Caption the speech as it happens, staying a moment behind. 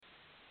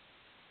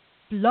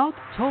Blog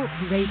Talk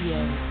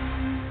Radio.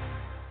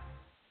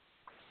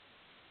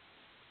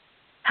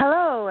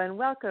 Hello and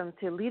welcome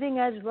to Leading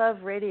Edge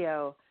Love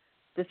Radio.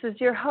 This is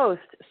your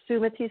host,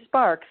 Sumati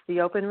Sparks, the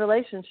Open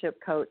Relationship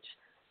Coach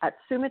at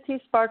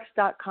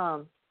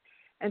sumatisparks.com.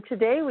 And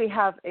today we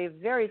have a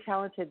very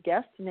talented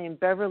guest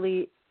named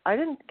Beverly. I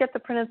didn't get the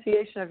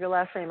pronunciation of your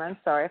last name. I'm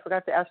sorry. I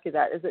forgot to ask you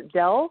that. Is it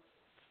Diehl?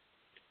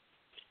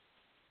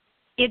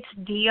 It's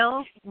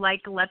Diehl,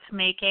 like let's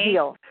make a.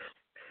 Diehl.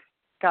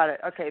 Got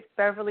it. Okay.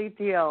 Beverly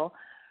Diehl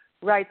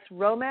writes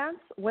romance,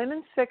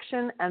 women's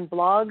fiction, and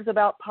blogs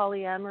about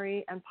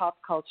polyamory and pop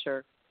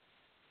culture.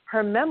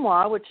 Her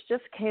memoir, which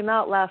just came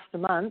out last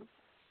month,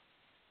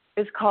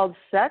 is called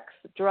Sex,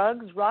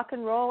 Drugs, Rock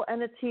and Roll,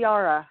 and a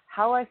Tiara,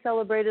 How I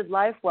Celebrated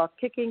Life While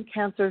Kicking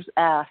Cancer's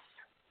Ass.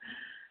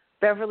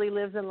 Beverly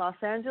lives in Los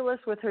Angeles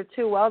with her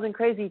two wild and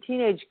crazy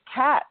teenage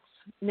cats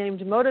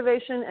named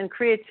Motivation and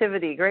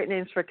Creativity. Great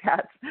names for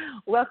cats.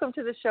 Welcome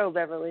to the show,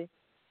 Beverly.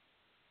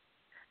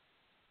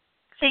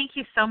 Thank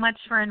you so much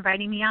for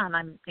inviting me on.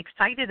 I'm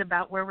excited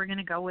about where we're going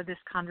to go with this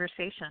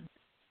conversation.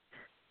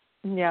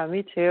 Yeah,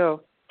 me too.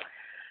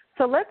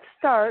 So let's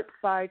start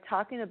by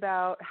talking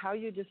about how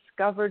you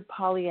discovered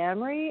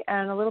polyamory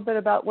and a little bit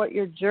about what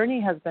your journey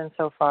has been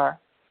so far.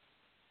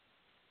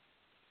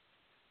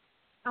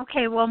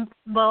 Okay, well,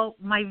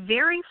 my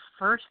very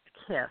first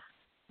kiss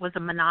was a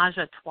menage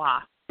a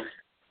trois.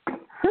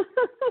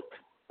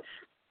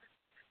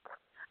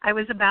 I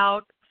was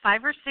about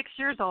 5 or 6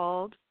 years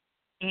old,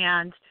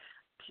 and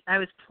I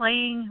was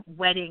playing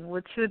wedding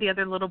with two of the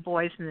other little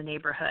boys in the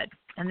neighborhood,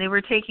 and they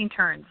were taking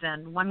turns,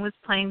 and one was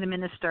playing the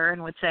minister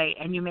and would say,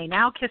 and you may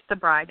now kiss the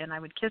bride, and I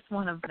would kiss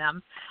one of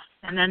them,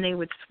 and then they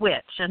would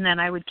switch, and then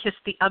I would kiss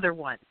the other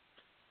one.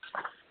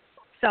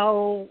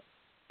 So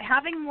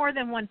having more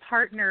than one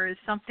partner is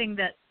something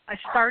that I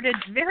started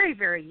very,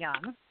 very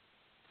young,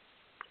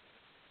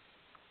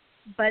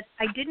 but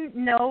I didn't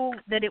know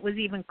that it was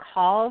even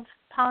called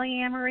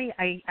polyamory.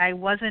 I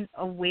wasn't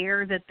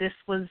aware that this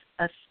was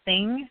a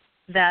thing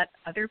that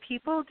other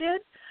people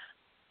did.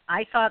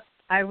 I thought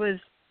I was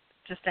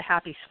just a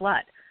happy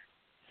slut.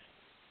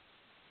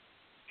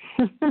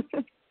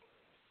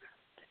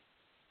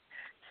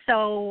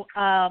 So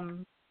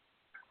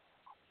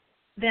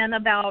then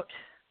about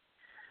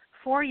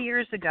 4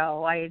 years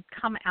ago, I had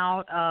come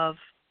out of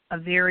a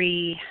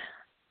very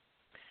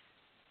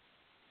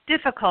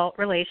difficult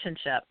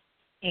relationship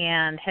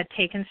and had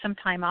taken some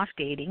time off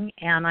dating,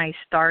 and I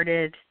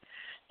started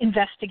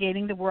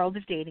investigating the world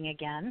of dating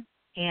again.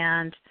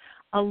 And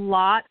a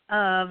lot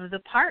of the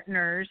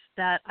partners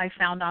that I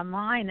found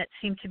online that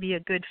seemed to be a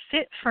good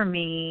fit for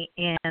me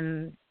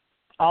in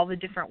all the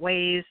different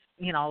ways,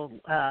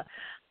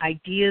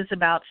 ideas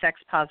about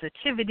sex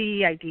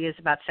positivity, ideas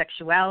about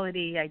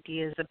sexuality,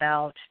 ideas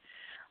about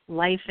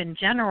life in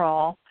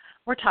general,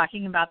 we're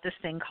talking about this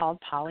thing called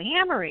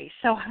polyamory.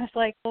 So I was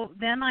like, well,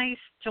 then I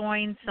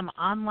joined some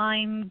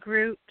online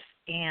groups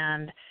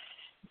and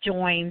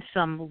joined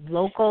some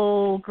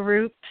local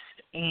groups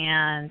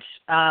and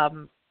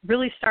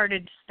really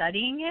started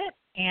studying it.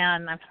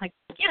 And I'm like,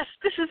 yes,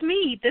 this is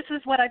me. This is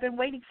what I've been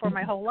waiting for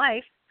my whole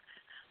life.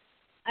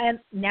 And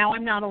now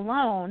I'm not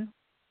alone.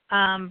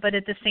 But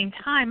at the same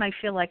time, I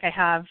feel like I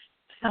have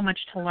so much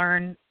to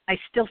learn. I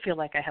still feel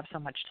like I have so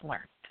much to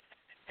learn.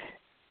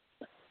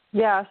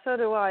 Yeah, so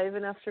do I,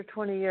 even after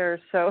 20 years.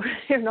 So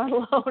you're not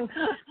alone.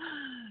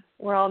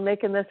 We're all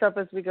making this up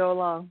as we go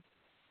along.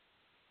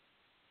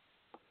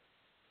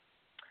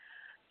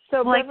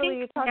 So, well, Beverly,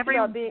 you talked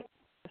about being...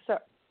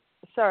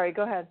 Sorry,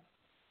 go ahead.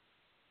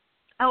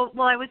 Oh,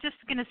 well, I was just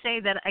going to say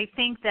that I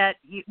think that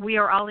we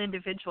are all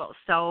individuals.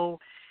 So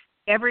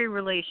every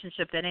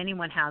relationship that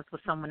anyone has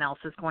with someone else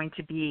is going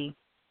to be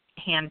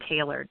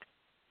hand-tailored,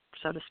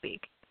 so to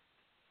speak.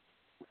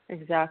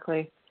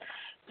 Exactly.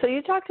 So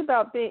you talked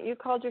about you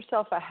called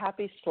yourself a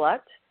happy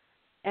slut,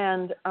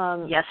 and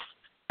yes,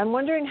 I'm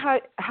wondering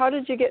how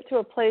did you get to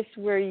a place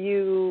where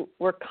you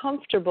were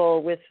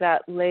comfortable with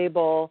that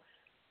label,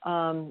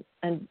 and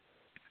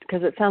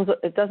because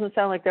it doesn't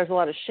sound like there's a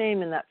lot of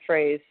shame in that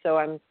phrase. So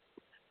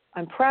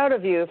I'm proud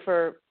of you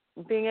for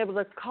being able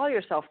to call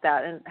yourself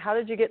that. And how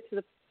did you get to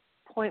the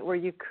point where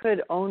you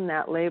could own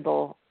that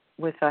label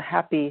with a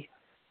happiness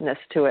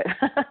to it?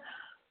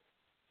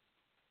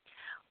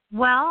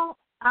 Well,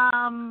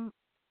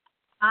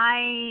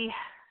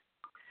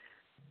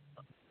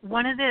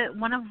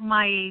 one of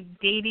my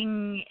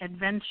dating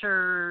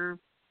adventure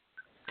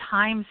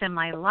times in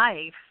my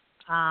life,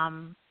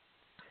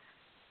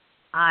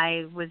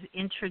 I was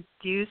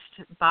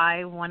introduced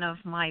by one of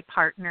my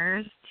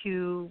partners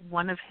to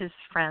one of his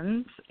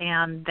friends,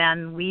 and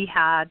then we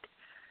had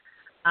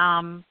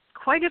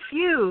quite a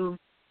few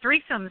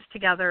threesomes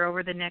together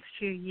over the next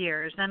few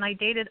years, and I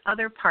dated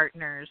other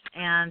partners.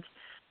 And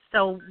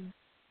so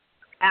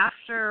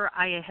after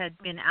I had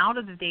been out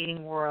of the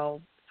dating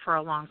world for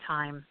a long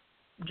time,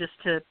 just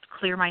to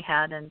clear my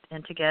head and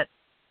to get,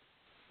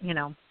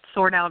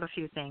 sort out a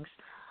few things,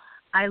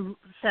 I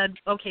said,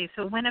 okay,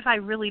 so when have I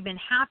really been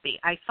happy?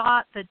 I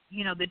thought that,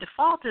 the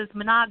default is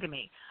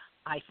monogamy.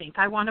 I think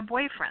I want a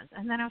boyfriend.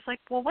 And then I was like,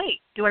 well,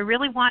 wait, do I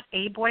really want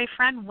a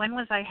boyfriend? When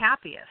was I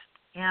happiest?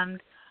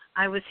 And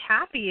I was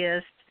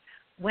happiest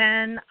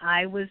when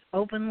I was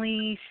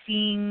openly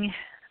seeing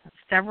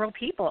several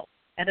people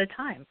at a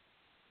time.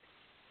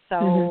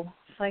 So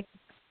it's like,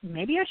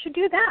 maybe I should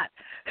do that.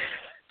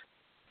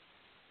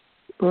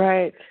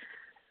 Right.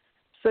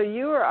 So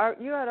you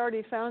had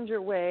already found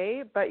your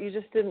way, but you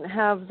just didn't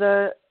have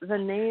the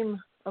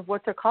name of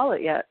what to call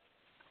it yet.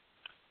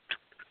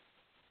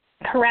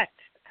 Correct.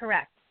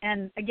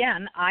 And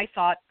again, I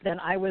thought that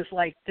I was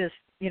like this,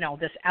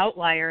 this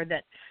outlier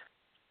that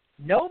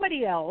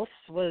nobody else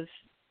was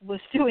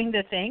doing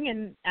the thing.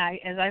 And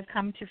as I've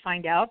come to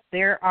find out,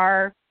 there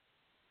are,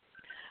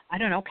 I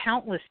don't know,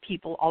 countless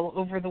people all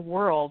over the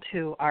world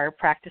who are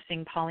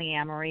practicing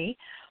polyamory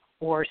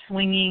or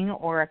swinging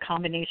or a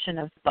combination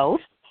of both.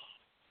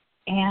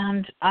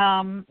 And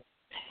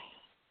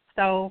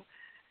so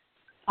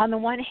on the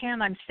one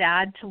hand, I'm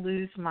sad to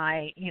lose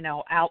my,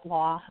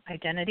 outlaw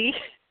identity.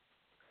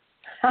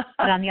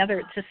 But on the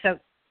other, it's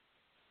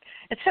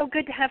so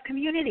good to have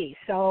community.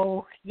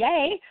 So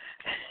yay.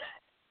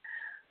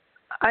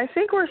 I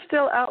think we're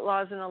still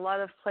outlaws in a lot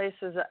of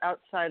places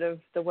outside of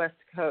the West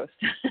Coast.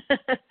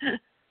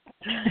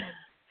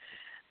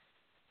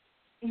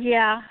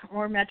 Yeah,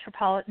 or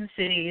metropolitan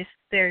cities.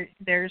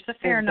 There's a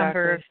fair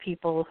number of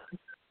people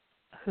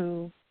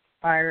who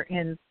are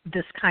in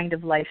this kind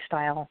of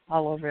lifestyle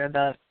all over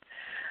the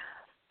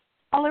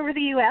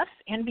U.S.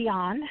 and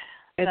beyond.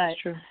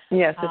 It's true.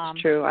 Yes,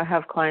 it's true. I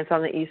have clients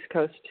on the East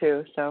Coast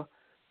too, so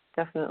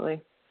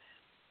definitely.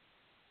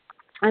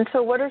 And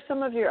so what are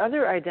some of your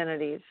other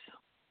identities?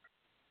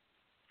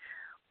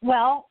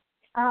 Well,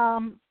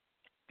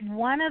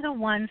 one of the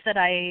ones that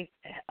I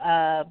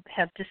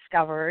have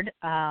discovered,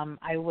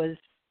 I was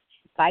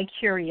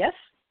bi-curious,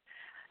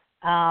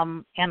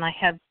 and I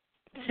have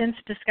since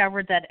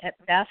discovered that at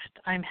best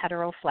I'm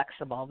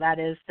heteroflexible. That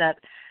is that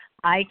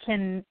I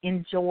can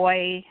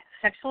enjoy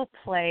sexual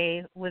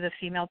play with a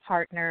female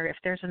partner if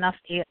there's enough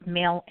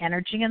male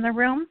energy in the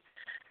room,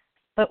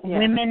 but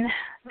women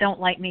don't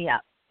light me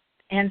up.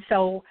 And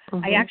so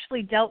I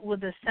actually dealt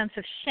with a sense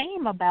of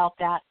shame about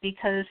that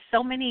because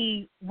so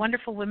many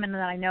wonderful women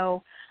that I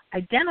know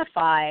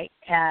identify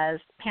as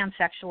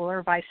pansexual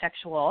or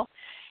bisexual,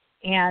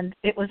 and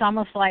it was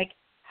almost like,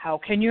 how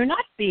can you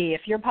not be?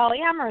 If you're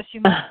polyamorous,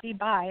 you must be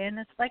bi. And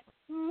it's like,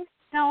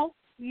 no,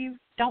 you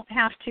don't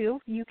have to.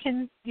 You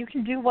can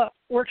do what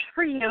works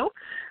for you.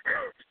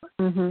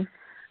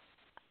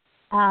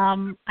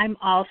 I'm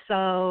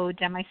also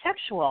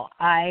demisexual.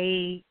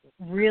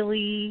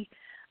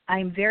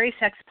 I'm very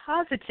sex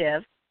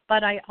positive,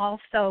 but I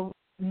also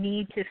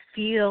need to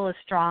feel a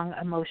strong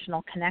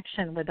emotional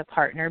connection with a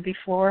partner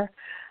before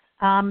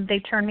they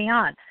turn me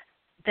on.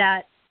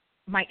 That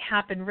might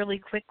happen really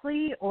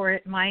quickly, or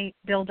it might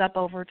build up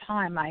over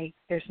time.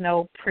 There's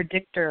no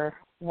predictor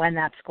when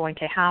that's going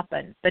to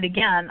happen. But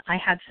again, I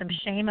had some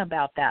shame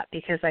about that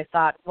because I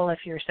thought, well, if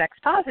you're sex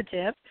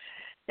positive,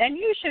 then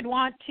you should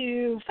want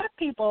to fuck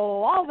people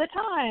all the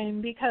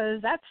time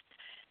because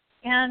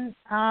and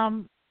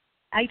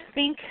I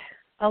think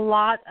a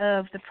lot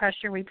of the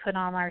pressure we put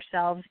on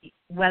ourselves,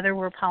 whether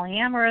we're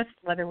polyamorous,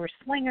 whether we're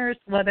swingers,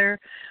 whether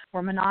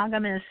we're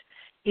monogamous,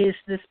 is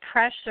this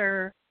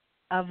pressure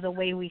of the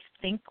way we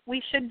think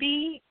we should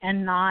be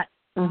and not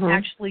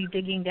actually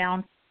digging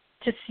down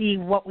to see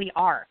what we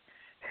are.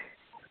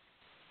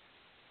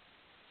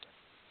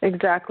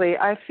 Exactly.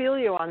 I feel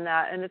you on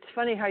that. And it's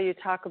funny how you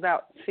talk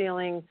about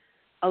feeling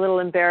a little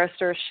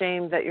embarrassed or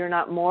ashamed that you're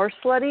not more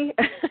slutty.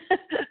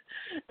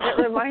 It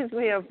reminds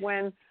me of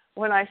when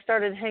I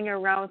started hanging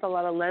around with a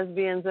lot of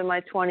lesbians in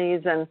my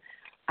 20s and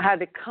I had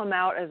to come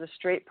out as a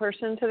straight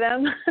person to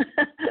them.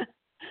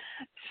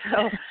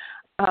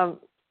 So,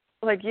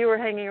 like you were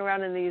hanging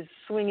around in these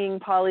swinging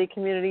poly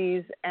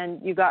communities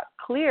and you got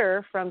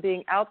clear from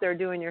being out there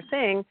doing your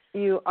thing,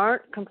 you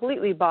aren't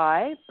completely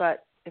bi,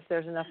 but if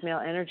there's enough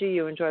male energy,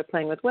 you enjoy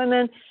playing with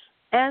women,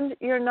 and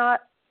you're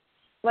not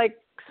like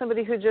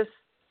somebody who just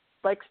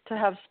likes to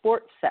have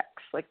sports sex.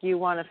 Like you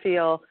want to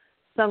feel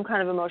some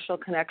kind of emotional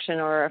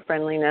connection or a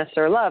friendliness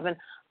or love. And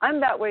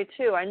I'm that way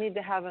too. I need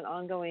to have an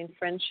ongoing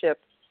friendship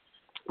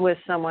with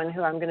someone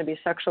who I'm going to be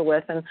sexual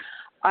with. And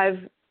I've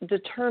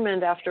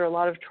determined after a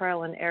lot of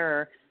trial and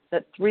error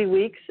that 3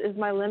 weeks is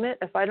my limit.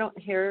 If I don't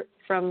hear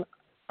from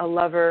a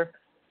lover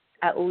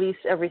at least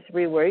every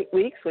 3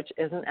 weeks, which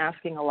isn't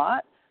asking a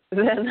lot,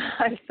 then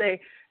I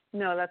say,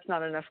 no, that's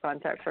not enough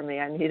contact for me.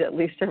 I need at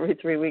least every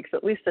 3 weeks,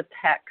 at least a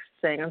text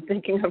saying I'm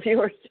thinking of you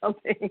or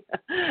something.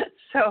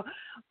 So,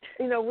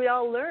 we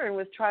all learn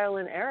with trial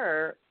and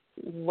error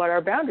what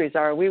our boundaries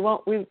are. We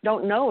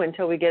don't know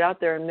until we get out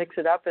there and mix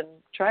it up and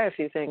try a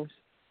few things.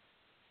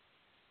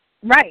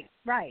 Right.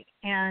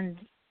 And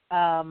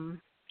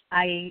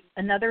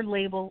another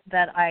label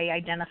that I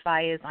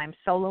identify is I'm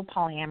solo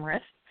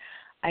polyamorous.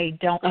 I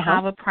don't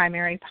have a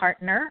primary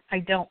partner. I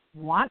don't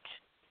want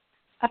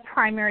a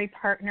primary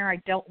partner. I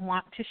don't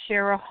want to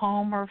share a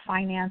home or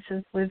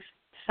finances with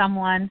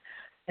someone.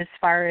 As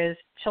far as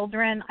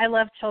children, I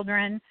love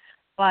children,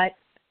 but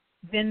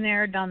been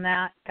there, done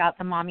that, got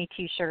the mommy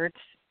T-shirts.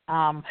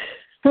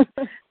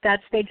 That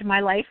stage of my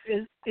life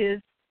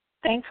is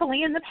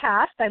thankfully in the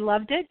past. I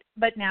loved it,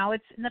 but now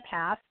it's in the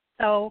past.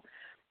 So,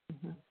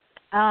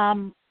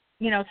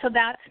 so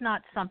that's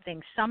not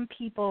something. Some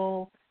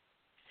people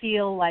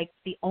feel like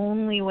the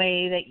only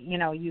way that,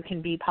 you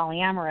can be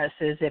polyamorous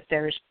is if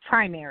there's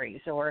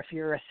primaries or if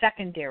you're a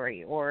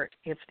secondary or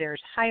if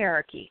there's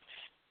hierarchy.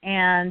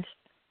 And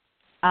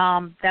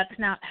that's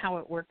not how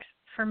it works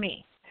for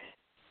me.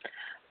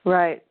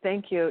 Right.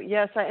 Thank you.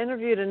 Yes, I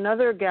interviewed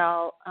another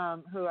gal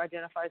who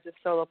identifies as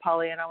solo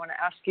poly, and I want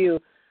to ask you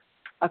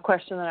a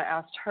question that I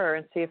asked her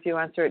and see if you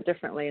answer it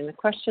differently. And the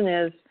question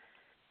is,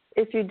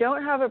 if you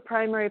don't have a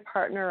primary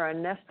partner or a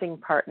nesting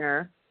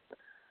partner,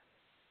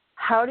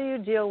 how do you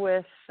deal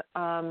with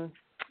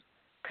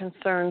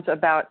concerns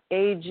about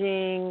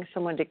aging,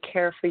 someone to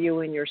care for you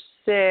when you're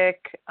sick,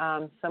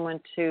 someone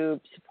to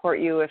support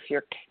you if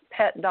your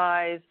pet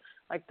dies,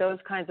 like those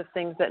kinds of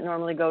things that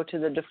normally go to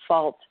the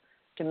default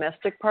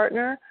domestic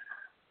partner?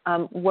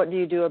 What do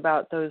you do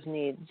about those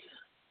needs?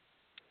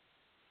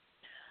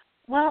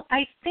 Well,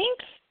 I think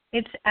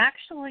it's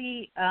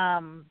actually, I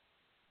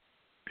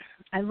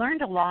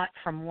learned a lot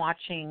from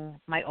watching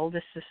my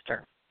oldest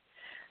sister,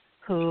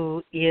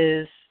 who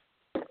is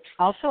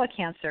also a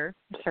cancer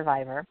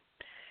survivor,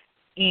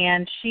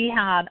 and she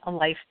had a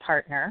life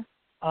partner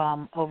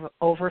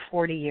over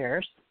 40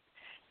 years,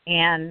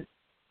 and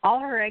all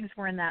her eggs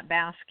were in that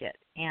basket.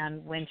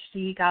 And when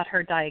she got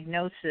her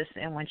diagnosis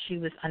and when she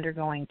was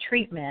undergoing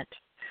treatment,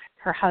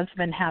 her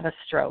husband had a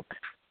stroke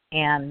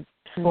and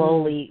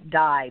slowly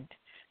died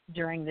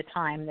during the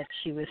time that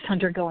she was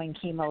undergoing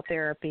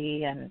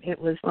chemotherapy, and it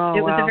was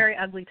was a very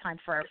ugly time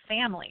for our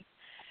family.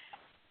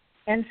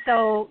 And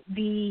so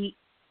the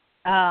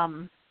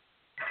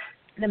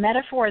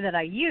metaphor that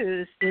I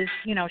use is,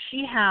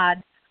 she had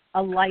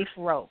a life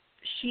rope.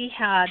 She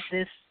had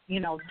this,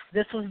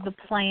 this was the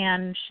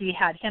plan. She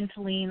had him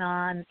to lean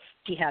on.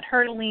 He had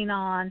her to lean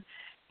on.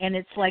 And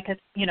it's like a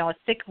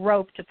thick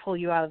rope to pull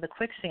you out of the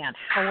quicksand.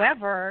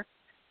 However,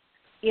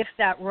 if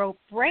that rope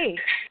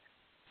breaks,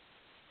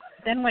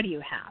 then what do you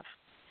have?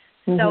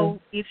 So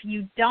if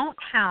you don't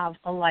have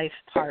a life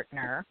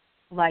partner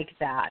like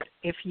that,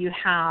 if you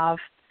have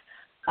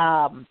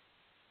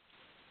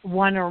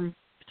one or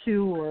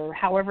two or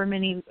however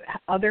many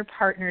other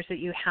partners that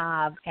you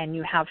have, and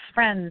you have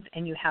friends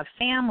and you have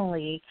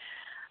family,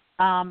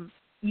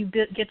 you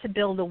get to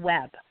build a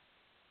web.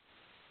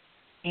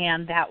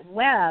 And that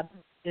web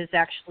is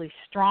actually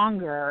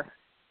stronger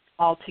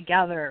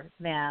altogether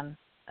than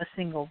a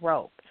single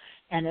rope.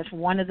 And if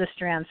one of the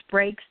strands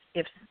breaks,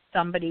 if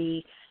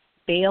somebody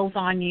bails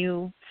on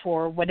you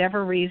for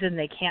whatever reason,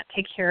 they can't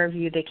take care of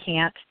you, they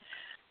can't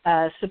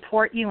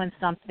support you in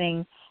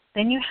something,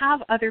 then you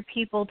have other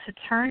people to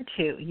turn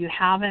to. You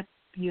haven't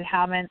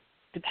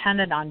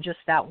depended on just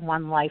that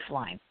one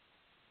lifeline.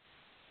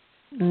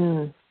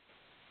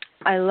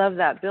 I love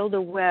that. Build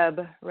a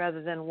web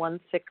rather than one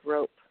thick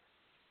rope.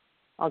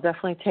 I'll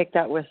definitely take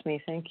that with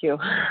me. Thank you.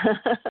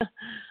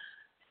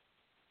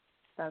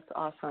 That's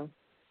awesome.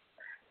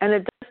 And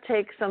it does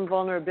take some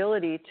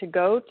vulnerability to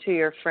go to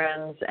your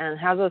friends and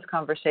have those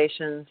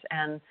conversations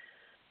and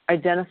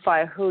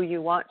identify who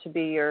you want to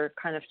be your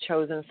kind of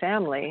chosen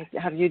family.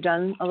 Have you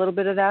done a little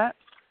bit of that?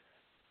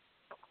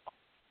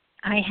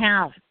 I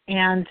have.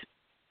 And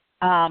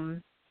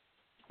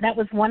that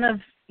was one of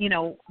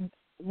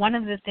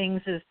the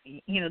things is,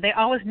 they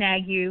always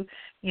nag you,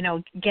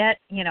 get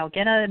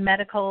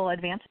a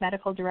advanced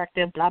medical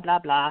directive, blah, blah,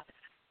 blah.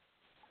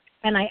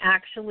 And I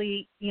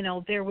actually,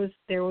 there was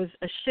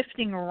a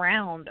shifting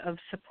around of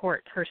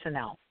support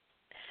personnel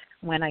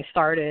when I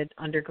started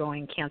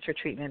undergoing cancer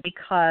treatment,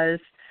 because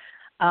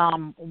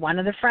one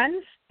of the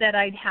friends that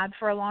I'd had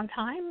for a long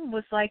time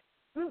was like,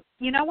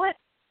 you know what?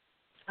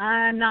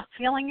 I'm not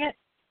feeling it.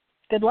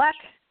 Good luck.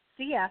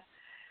 See ya.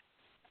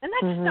 And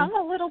that stung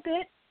a little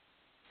bit,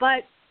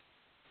 but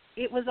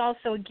it was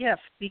also a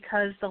gift,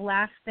 because the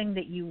last thing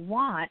that you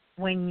want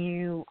when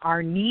you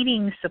are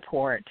needing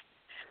support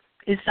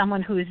is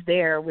someone who is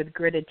there with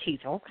gritted teeth.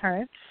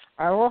 Okay,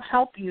 I will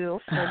help you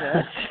for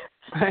this.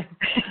 Right.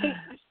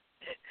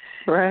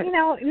 Right.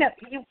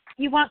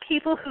 You want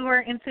people who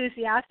are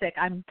enthusiastic.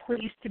 I'm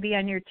pleased to be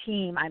on your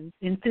team. I'm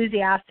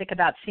enthusiastic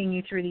about seeing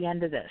you through the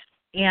end of this.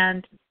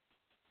 And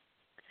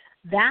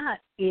that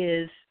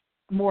is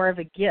more of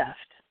a gift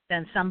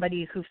than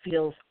somebody who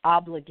feels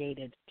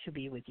obligated to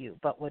be with you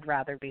but would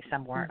rather be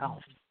somewhere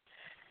else.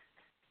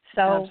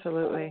 So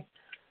absolutely.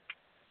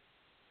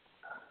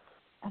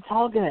 It's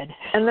all good.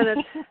 And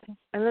then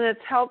it's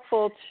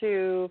helpful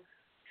to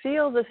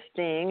feel the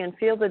sting and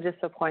feel the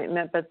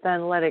disappointment, but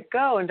then let it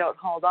go and don't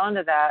hold on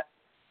to that,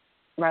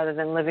 rather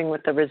than living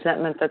with the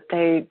resentment that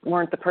they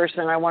weren't the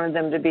person I wanted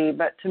them to be,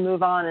 but to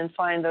move on and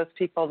find those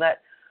people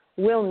that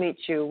will meet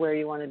you where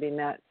you want to be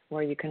met,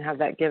 where you can have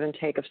that give and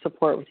take of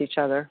support with each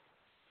other.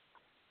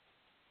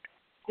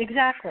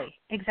 Exactly.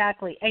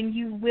 And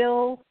you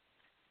will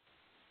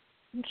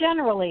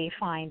generally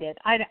find it.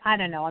 I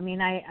don't know. I mean,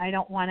 I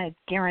don't want to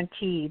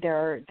guarantee.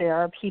 There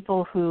are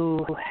people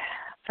who,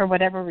 for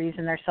whatever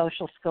reason, their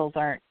social skills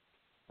aren't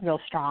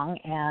real strong,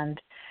 and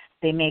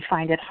they may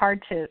find it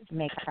hard to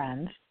make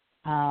friends.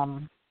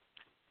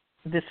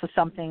 This was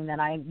something that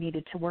I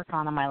needed to work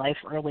on in my life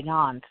early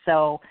on.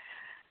 So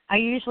I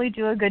usually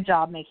do a good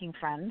job making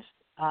friends.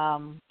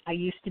 I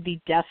used to be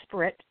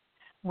desperate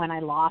when I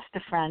lost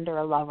a friend or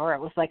a lover.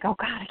 It was like, oh,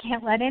 God, I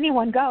can't let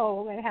anyone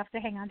go. I have to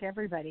hang on to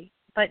everybody.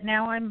 But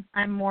now I'm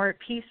more at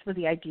peace with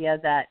the idea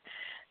that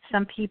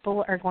some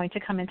people are going to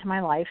come into my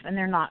life and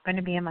they're not going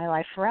to be in my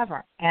life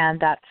forever. And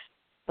that's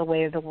the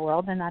way of the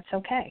world, and that's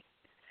okay.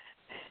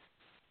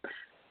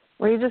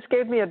 Well, you just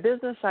gave me a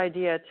business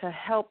idea to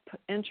help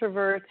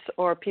introverts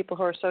or people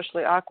who are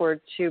socially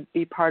awkward to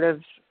be part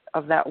of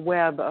that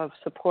web of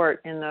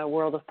support in the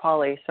world of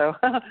poly. So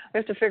we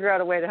have to figure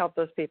out a way to help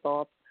those people.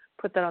 I'll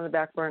put that on the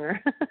back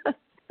burner.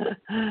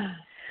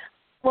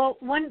 Well,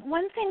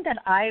 one thing that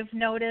I've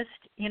noticed,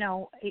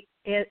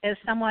 as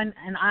someone,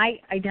 and I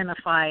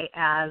identify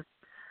as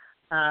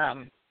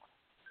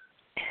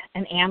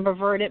an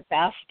ambivert at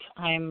best.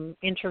 I'm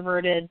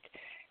introverted.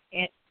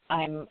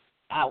 I'm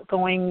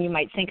outgoing. You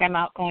might think I'm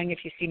outgoing if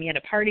you see me at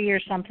a party or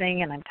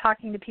something and I'm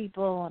talking to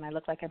people and I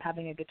look like I'm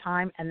having a good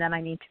time, and then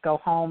I need to go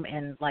home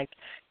and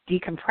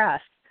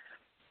decompress.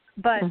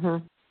 But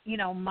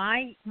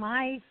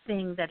my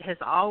thing that has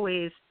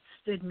always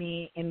stood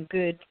me in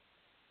good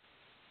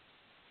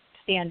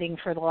standing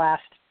for the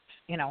last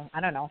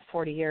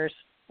 40 years,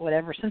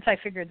 whatever, since I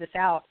figured this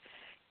out,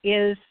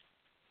 is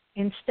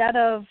instead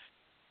of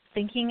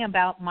thinking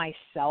about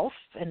myself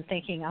and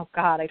thinking, oh,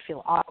 God, I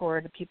feel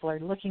awkward, people are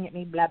looking at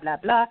me, blah, blah,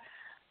 blah,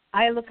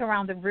 I look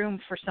around the room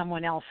for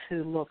someone else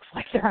who looks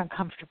like they're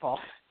uncomfortable.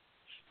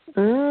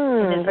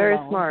 Very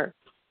alone. Smart.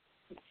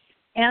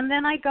 And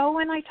then I go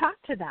and I talk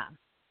to them.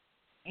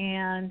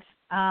 And,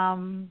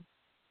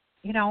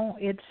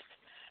 it's,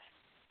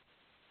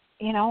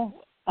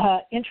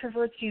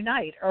 introverts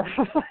unite. Or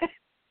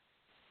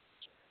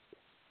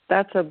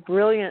That's a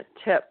brilliant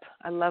tip.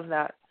 I love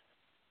that.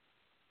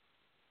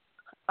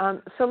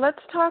 So let's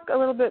talk a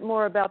little bit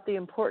more about the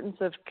importance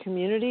of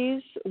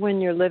communities when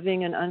you're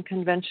living an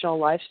unconventional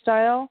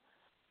lifestyle.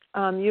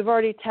 You've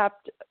already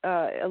tapped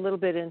a little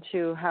bit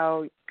into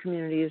how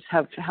communities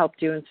have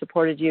helped you and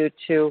supported you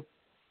to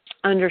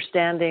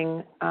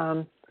understanding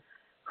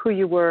who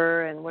you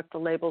were and what the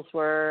labels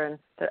were, and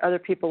that other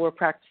people were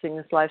practicing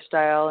this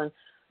lifestyle. And,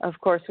 of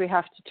course, we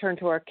have to turn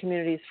to our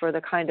communities for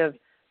the kind of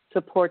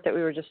support that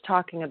we were just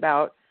talking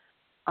about.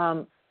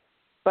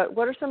 But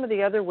what are some of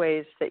the other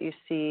ways that you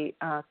see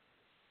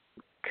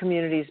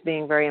communities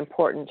being very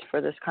important for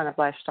this kind of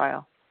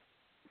lifestyle?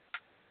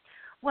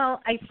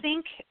 Well, I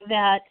think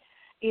that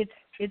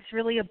it's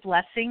really a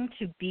blessing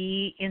to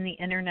be in the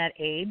internet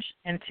age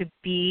and to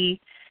be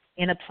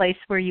in a place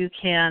where you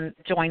can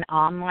join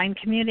online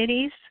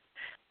communities,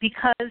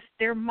 because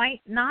there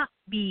might not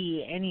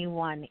be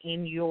anyone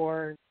in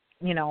your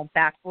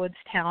backwoods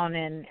town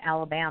in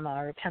Alabama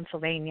or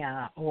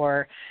Pennsylvania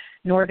or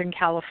Northern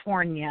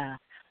California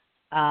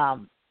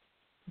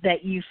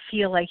that you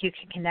feel like you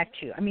can connect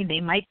to. I mean, they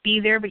might be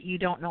there, but you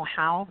don't know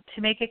how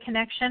to make a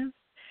connection.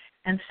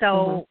 And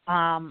so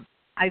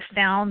I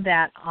found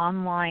that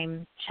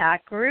online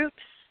chat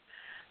groups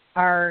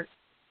have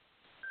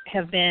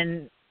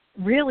been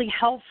really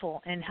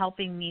helpful in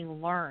helping me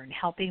learn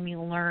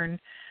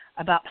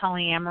about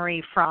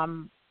polyamory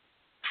from,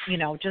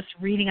 just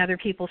reading other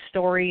people's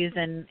stories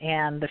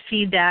and the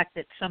feedback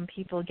that some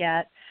people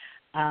get,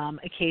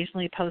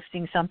 occasionally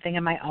posting something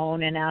of my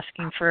own and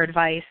asking for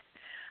advice.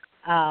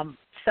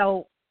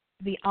 So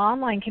the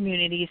online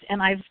communities,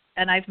 and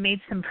I've made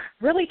some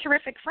really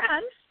terrific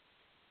friends,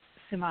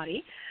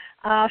 Sumati,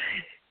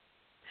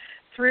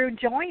 through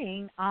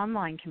joining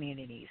online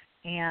communities.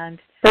 And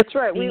that's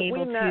right. We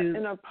met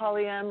in a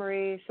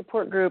polyamory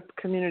support group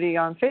community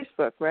on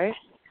Facebook, right?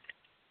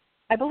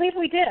 I believe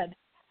we did.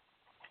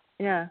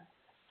 Yeah,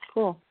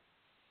 cool.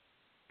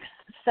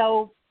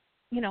 So,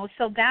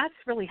 so that's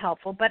really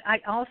helpful. But I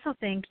also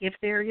think if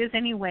there is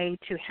any way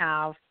to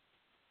have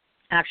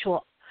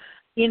actual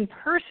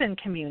in-person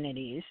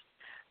communities,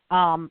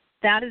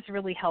 that is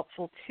really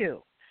helpful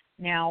too.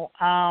 Now,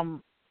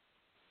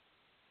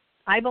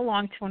 I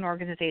belong to an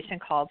organization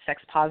called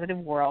Sex Positive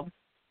World.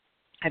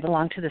 I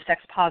belong to the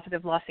Sex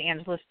Positive Los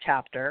Angeles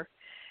chapter,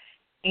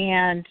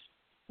 and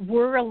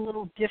we're a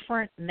little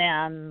different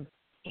than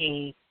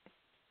a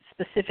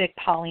specific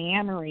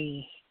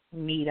polyamory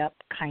meetup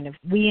kind of.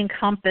 We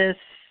encompass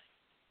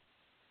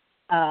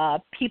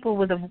people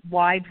with a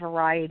wide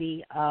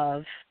variety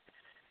of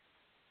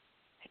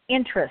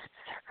interests,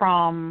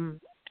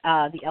 from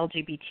the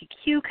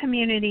LGBTQ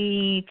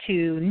community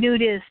to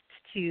nudists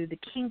to the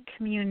kink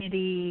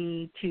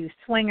community to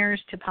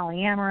swingers to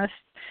polyamorous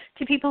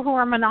to people who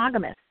are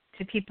monogamous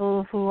to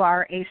people who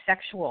are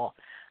asexual.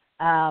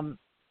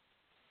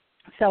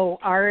 So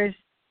ours,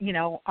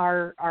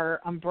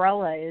 our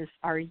umbrella is,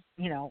 are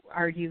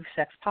you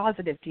sex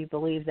positive? Do you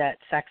believe that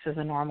sex is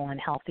a normal and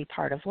healthy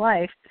part of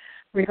life,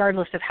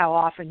 regardless of how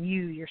often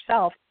you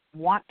yourself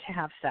want to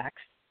have sex?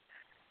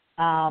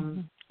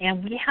 And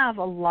we have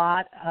a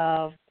lot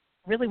of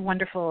really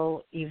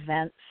wonderful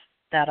events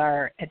that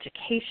are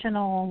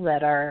educational,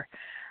 that are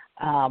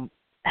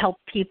help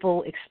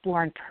people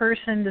explore in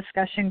person,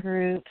 discussion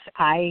groups.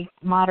 I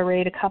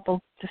moderate a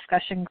couple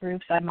discussion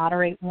groups. I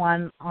moderate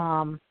one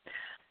on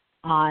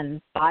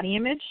body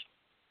image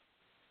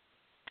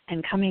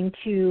and coming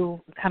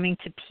to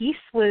peace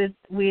with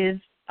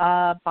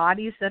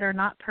bodies that are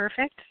not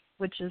perfect,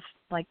 which is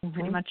like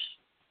pretty much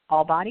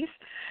all bodies.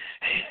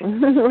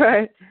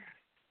 Right.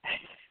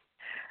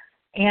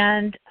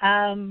 And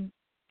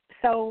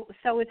so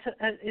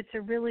it's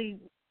a really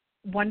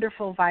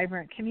wonderful,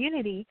 vibrant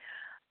community.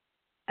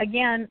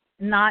 Again,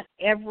 not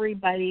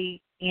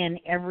everybody in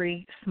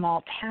every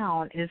small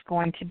town is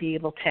going to be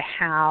able to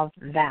have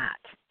that.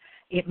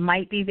 It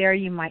might be there.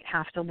 You might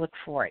have to look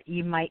for it.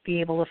 You might be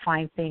able to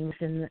find things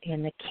in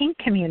the kink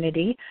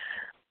community.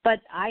 But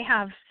I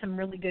have some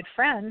really good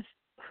friends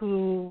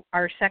who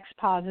are sex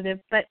positive,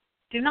 but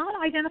do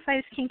not identify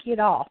as kinky at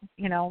all.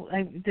 You know,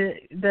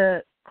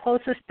 the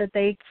closest that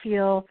they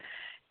feel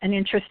an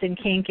interest in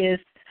kink is,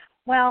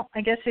 well,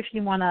 I guess if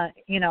you want to,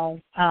 you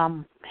know,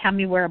 have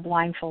me wear a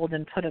blindfold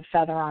and put a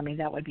feather on me,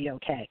 that would be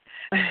okay.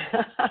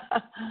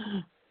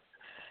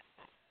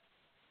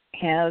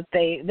 You know,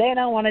 they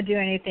don't want to do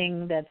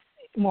anything that's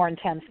more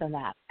intense than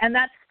that, and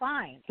that's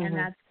fine, and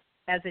that's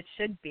as it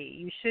should be.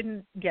 You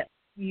shouldn't get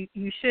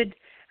you should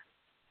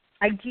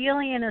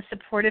ideally in a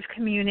supportive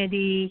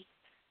community.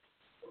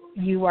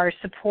 You are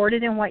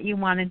supported in what you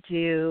want to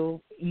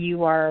do.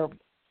 You are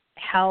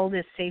held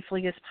as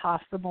safely as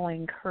possible,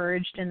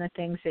 encouraged in the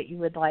things that you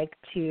would like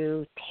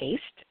to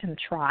taste and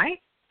try,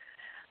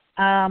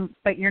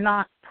 but you're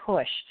not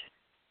pushed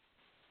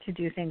to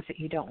do things that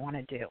you don't want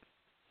to do.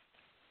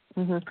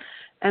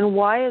 And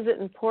why is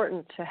it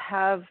important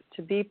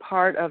to be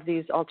part of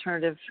these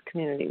alternative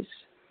communities?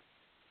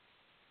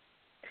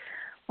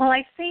 Well,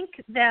 I think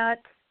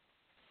that,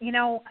 you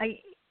know,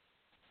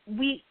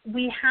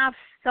 we have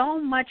so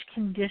much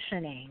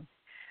conditioning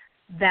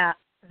that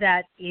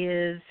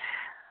is,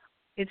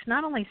 it's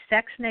not only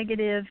sex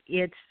negative,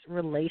 it's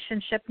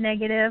relationship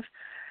negative.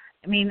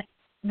 I mean,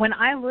 when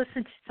I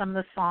listen to some of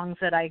the songs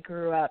that I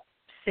grew up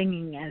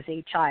singing as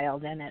a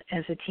child and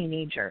as a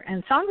teenager,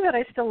 and songs that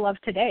I still love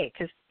today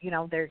because, you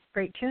know, they're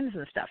great tunes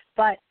and stuff,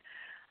 but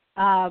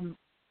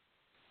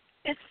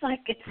it's like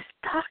it's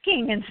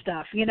stalking and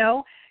stuff, you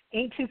know.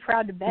 Ain't too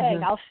proud to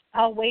beg.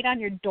 I'll wait on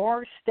your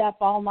doorstep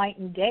all night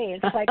and day.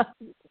 It's like,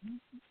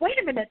 wait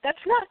a minute, that's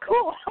not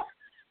cool.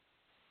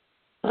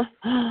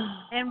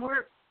 And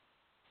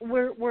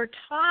we're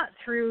taught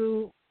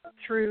through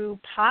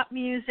pop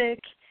music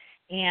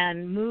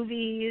and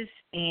movies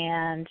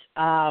and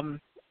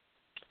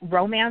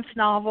romance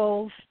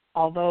novels,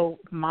 although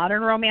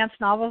modern romance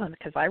novels, and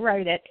because I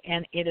write it,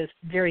 and it is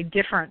very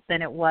different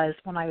than it was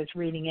when I was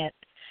reading it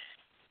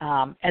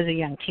as a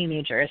young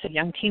teenager. As a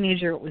young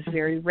teenager, it was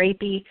very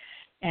rapey,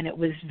 and it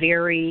was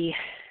very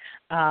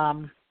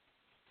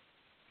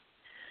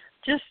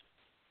just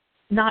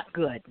not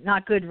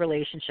good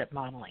relationship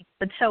modeling.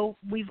 But so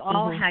we've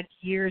all had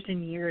years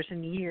and years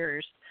and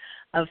years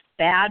of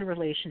bad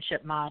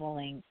relationship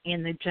modeling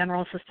in the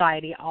general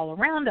society all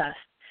around us.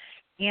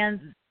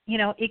 And, you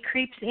know, it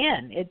creeps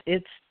in.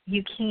 It's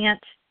you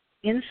can't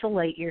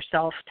insulate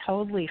yourself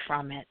totally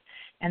from it.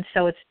 And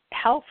so it's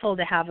helpful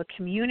to have a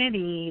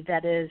community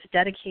that is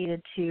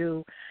dedicated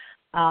to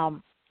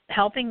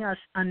helping us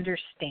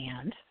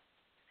understand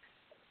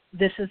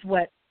this is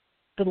what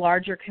the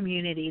larger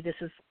community, this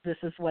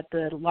is what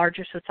the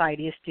larger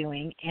society is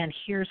doing, and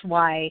here's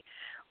why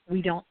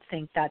we don't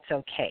think that's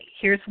okay.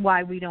 Here's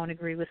why we don't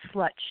agree with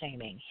slut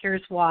shaming.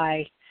 Here's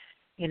why,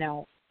 you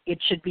know, it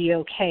should be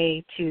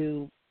okay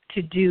to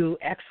do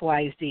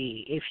XYZ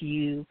if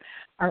you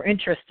are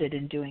interested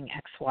in doing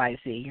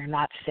XYZ. You're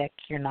not sick,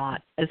 you're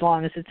not, as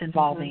long as it's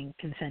involving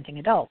consenting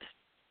adults.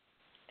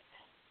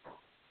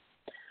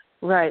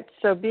 Right.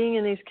 So being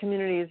in these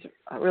communities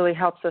really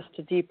helps us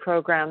to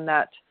deprogram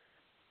that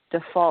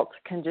default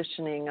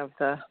conditioning of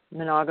the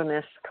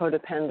monogamous,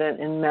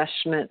 codependent,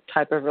 enmeshment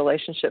type of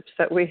relationships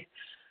that we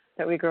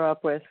grow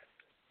up with.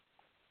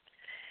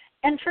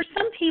 And for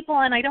some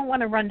people, and I don't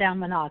want to run down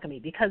monogamy,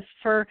 because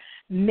for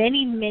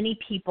many, many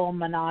people,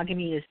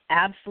 monogamy is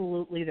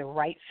absolutely the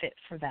right fit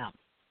for them.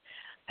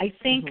 I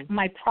think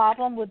my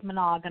problem with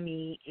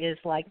monogamy is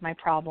like my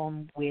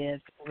problem with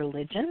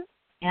religion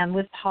and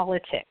with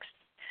politics.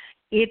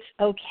 It's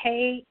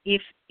okay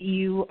if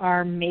you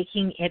are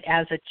making it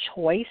as a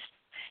choice,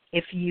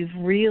 if you've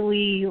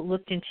really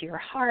looked into your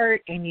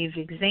heart and you've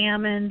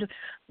examined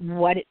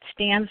what it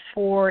stands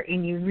for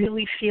and you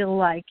really feel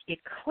like it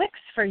clicks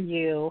for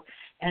you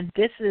and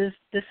this is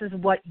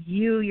what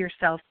you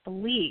yourself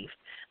believe.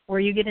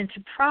 Where you get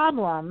into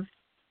problems,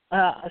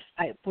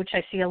 which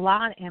I see a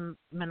lot in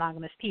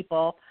monogamous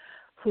people,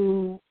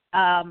 who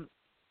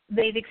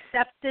they've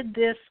accepted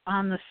this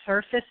on the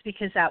surface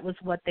because that was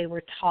what they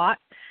were taught,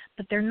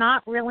 but they're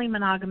not really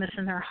monogamous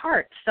in their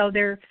heart. So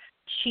they're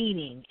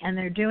cheating and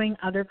they're doing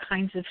other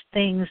kinds of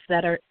things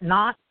that are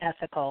not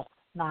ethical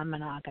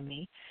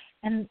non-monogamy,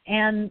 and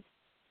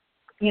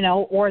you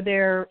know, or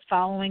they're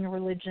following a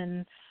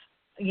religion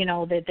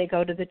that they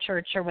go to the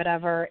church or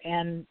whatever,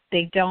 and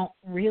they don't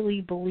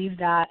really believe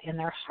that in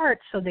their heart,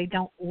 so they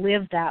don't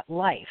live that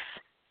life.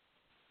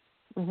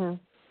 Mhm.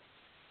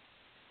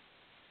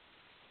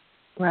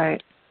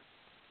 Right.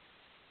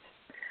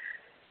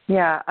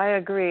 Yeah, I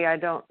agree. I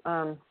don't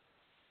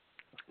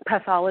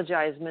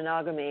pathologize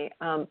monogamy,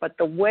 but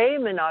the way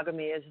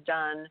monogamy is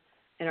done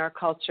in our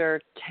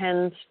culture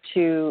tends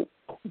to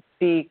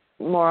be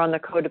more on the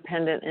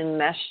codependent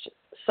enmeshed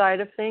side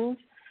of things.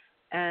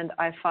 And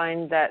I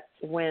find that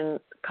when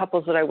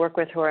couples that I work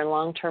with who are in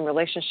long-term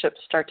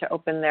relationships start to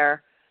open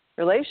their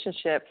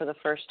relationship for the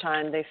first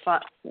time,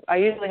 I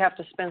usually have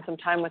to spend some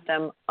time with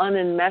them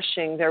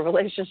unenmeshing their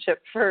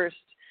relationship first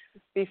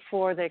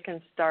before they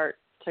can start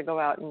to go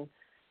out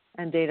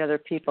and date other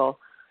people.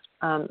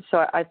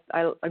 So I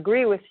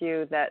agree with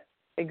you that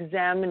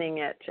examining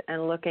it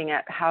and looking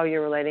at how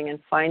you're relating and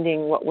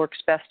finding what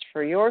works best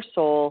for your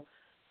soul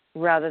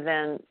rather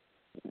than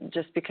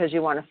just because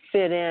you want to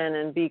fit in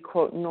and be,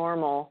 quote,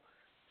 normal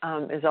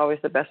is always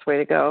the best way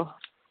to go.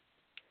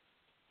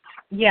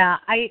 Yeah,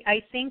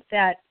 I think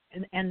that,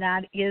 and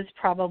that is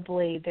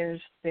probably,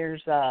 there's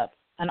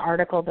an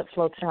article that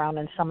floats around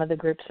in some of the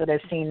groups that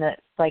I've seen that,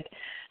 like,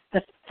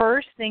 the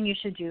first thing you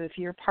should do if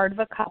you're part of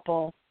a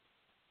couple,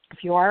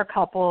 if you are a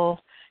couple,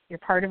 you're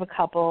part of a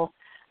couple,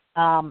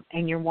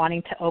 and you're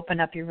wanting to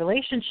open up your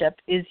relationship,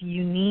 is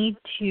you need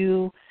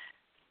to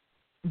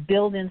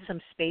build in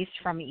some space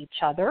from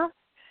each other.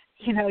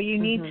 You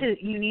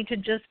need to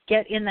just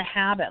get in the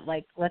habit.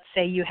 Like, let's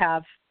say you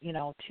have,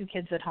 2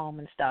 kids at home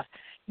and stuff.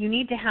 You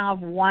need to have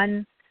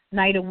one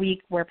night a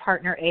week where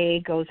partner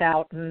A goes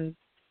out and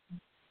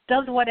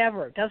does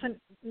whatever. It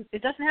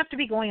doesn't have to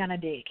be going on a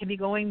date. It can be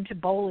going to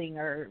bowling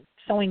or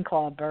sewing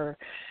club or,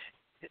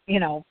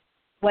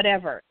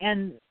 whatever.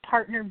 And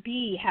partner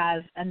B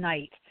has a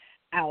night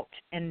out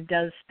and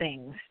does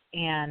things,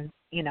 and,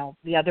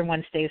 the other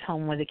one stays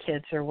home with the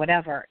kids or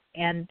whatever.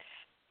 And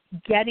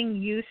getting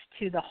used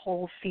to the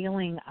whole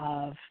feeling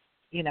of,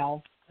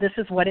 this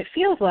is what it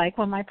feels like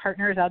when my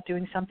partner is out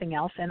doing something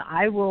else, and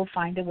I will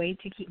find a way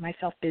to keep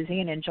myself busy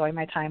and enjoy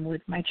my time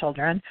with my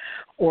children,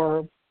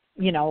 or,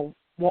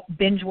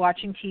 binge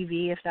watching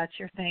TV if that's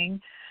your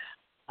thing.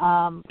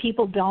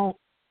 People don't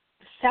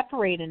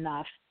separate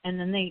enough, and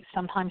then they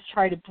sometimes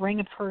try to bring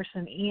a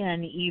person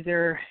in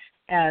either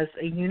as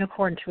a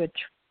unicorn to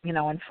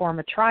and form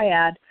a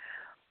triad,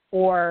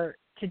 or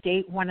to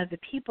date one of the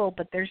people,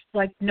 but there's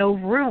like no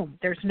room.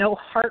 There's no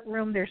heart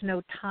room. There's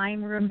no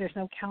time room. There's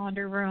no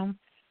calendar room.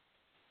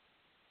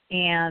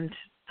 And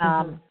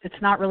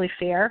it's not really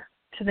fair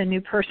to the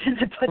new person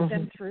to put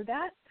them through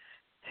that.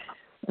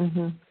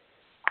 Mm-hmm.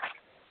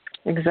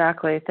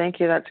 Exactly. Thank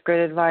you. That's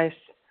great advice.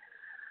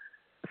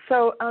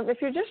 So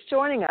if you're just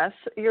joining us,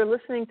 you're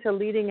listening to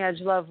Leading Edge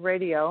Love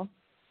Radio.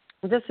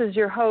 This is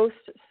your host,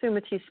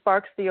 Sumati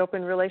Sparks, the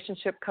Open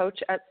Relationship Coach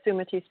at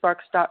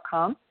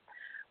sumatisparks.com.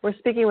 We're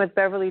speaking with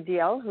Beverly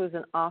Diehl, who's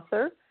an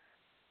author.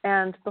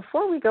 And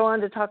before we go on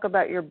to talk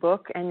about your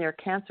book and your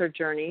cancer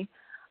journey,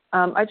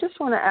 I just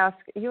want to ask,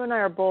 you and I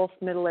are both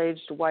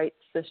middle-aged, white,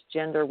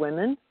 cisgender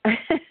women.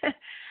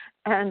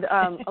 And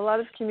a lot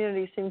of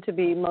communities seem to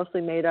be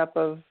mostly made up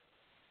of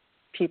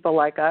people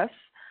like us.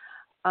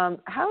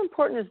 How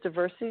important is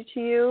diversity to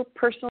you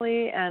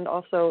personally and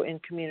also in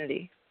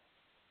community?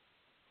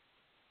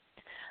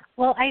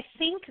 Well, I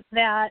think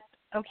that,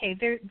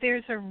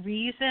 there's a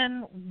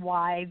reason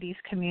why these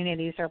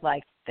communities are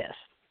like this,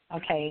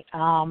 okay?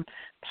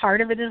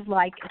 Part of it is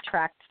like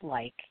attracts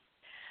like.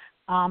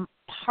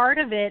 Part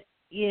of it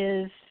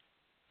is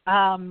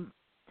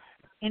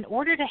in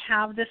order to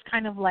have this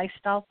kind of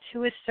lifestyle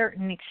to a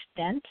certain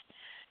extent,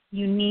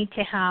 you need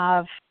to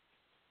have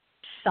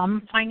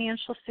some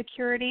financial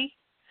security.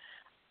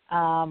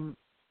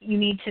 You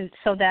need to,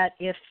 so that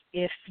if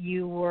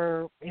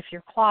you're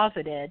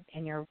closeted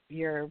and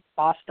your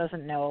boss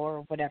doesn't know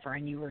or whatever,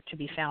 and you were to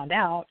be found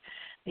out,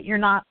 that you're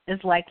not as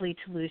likely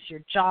to lose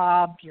your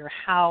job, your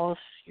house.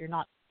 You're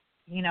not,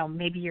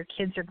 maybe your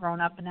kids are grown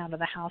up and out of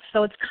the house.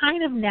 So it's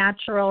kind of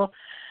natural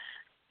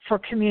for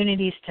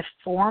communities to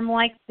form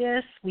like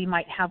this. We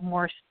might have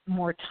more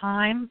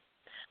time,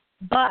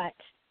 but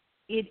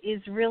it is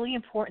really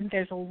important.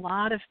 There's a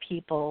lot of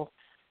people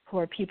who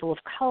are people of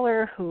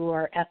color, who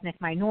are ethnic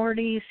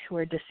minorities, who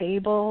are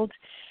disabled.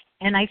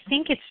 And I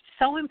think it's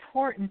so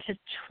important to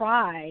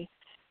try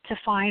to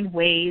find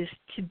ways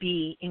to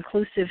be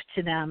inclusive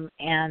to them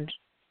and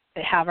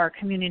have our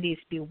communities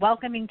be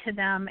welcoming to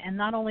them, and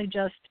not only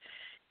just,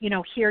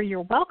 here,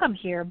 you're welcome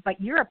here,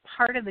 but you're a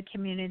part of the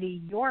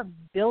community, you're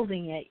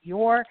building it,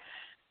 you're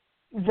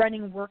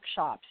running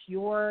workshops,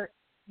 you're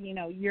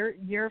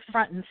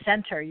front and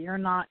center. You're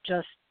not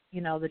just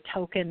the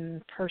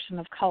token person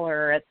of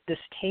color at this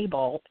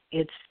table.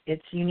 It's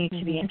you need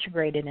to be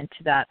integrated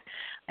into that.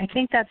 I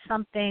think that's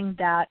something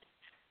that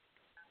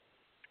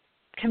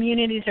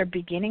communities are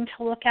beginning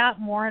to look at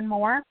more and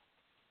more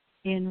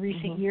in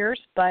recent years,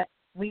 but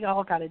we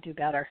all got to do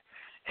better.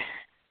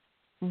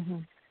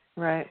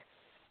 Right.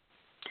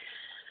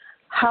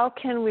 How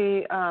can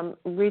we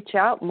reach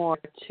out more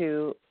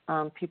to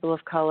people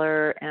of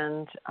color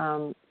and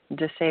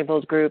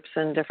disabled groups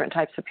and different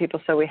types of people,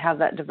 so we have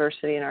that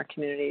diversity in our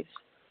communities?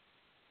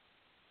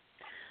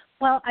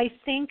 Well, I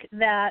think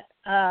that,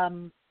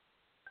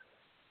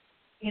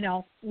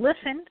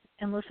 listen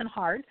and listen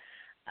hard.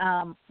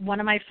 One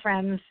of my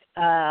friends,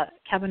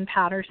 Kevin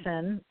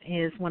Patterson,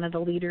 is one of the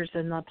leaders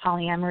in the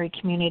polyamory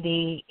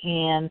community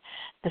in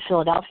the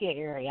Philadelphia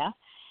area.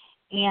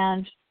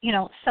 And,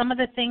 some of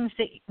the things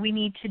that we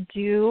need to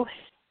do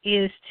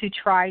is to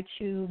try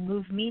to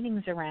move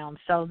meetings around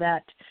so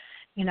that,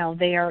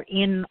 they are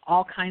in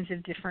all kinds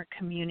of different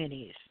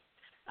communities.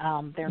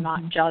 They're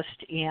not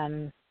just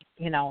in,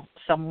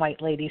 some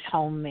white lady's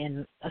home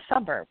in a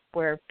suburb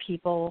where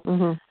people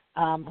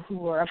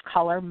who are of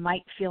color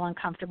might feel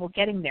uncomfortable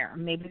getting there.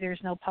 Maybe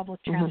there's no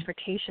public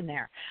transportation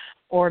there.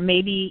 Or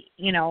maybe,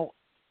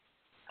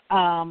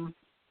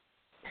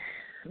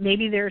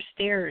 maybe there's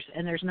stairs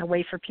and there's no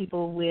way for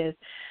people with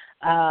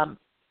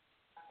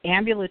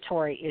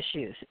ambulatory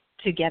issues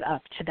to get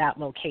up to that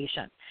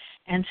location.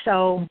 And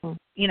so,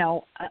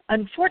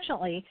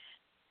 unfortunately,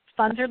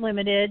 funds are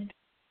limited.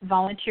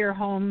 Volunteer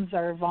homes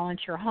are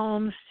volunteer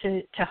homes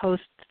to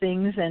host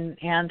things,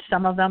 and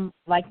some of them,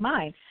 like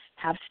mine,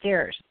 have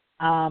stairs.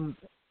 But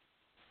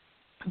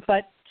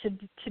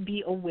to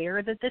be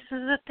aware that this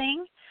is a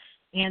thing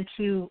and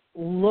to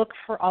look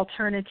for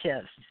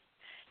alternatives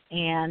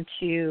and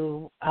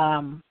to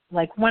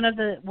like one of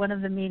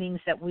the meetings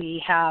that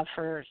we have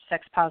for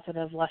Sex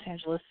Positive Los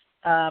Angeles,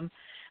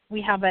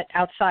 we have it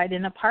outside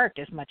in a park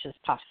as much as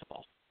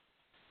possible.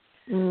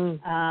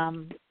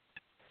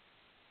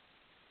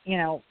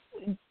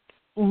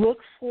 Look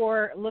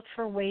for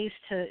ways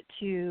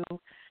to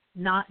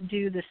not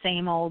do the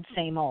same old,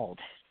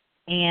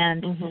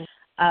 and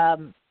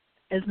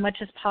as much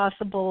as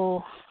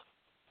possible,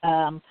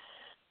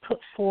 put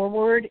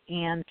forward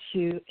and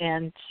to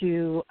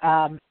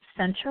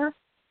center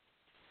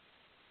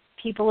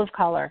people of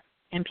color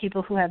and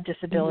people who have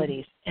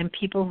disabilities and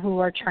people who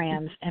are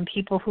trans and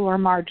people who are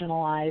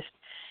marginalized,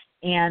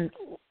 and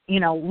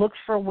look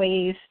for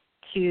ways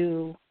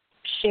to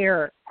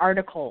share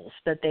articles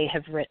that they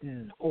have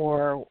written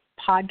or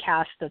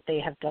podcasts that they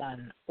have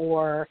done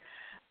or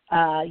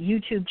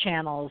YouTube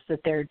channels that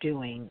they're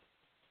doing.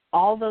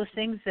 All those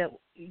things that,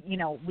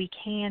 we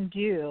can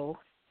do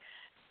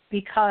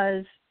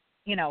because,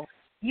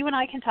 you and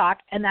I can talk,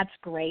 and that's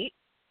great.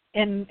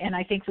 And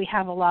I think we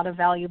have a lot of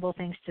valuable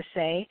things to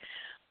say.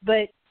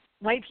 But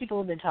white people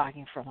have been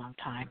talking for a long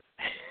time.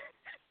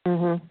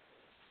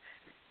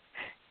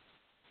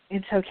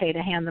 It's okay to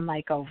hand the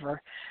mic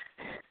over.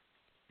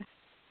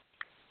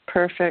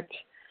 Perfect.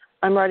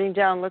 I'm writing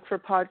down, look for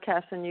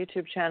podcasts and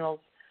YouTube channels.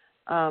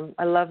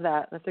 I love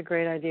that. That's a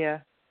great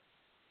idea.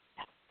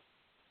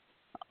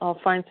 I'll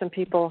find some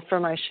people for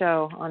my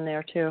show on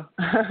there too.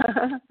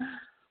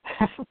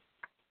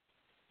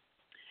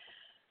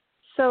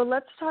 So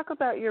let's talk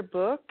about your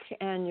book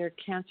and your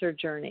cancer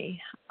journey.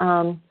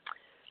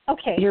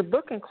 Okay. Your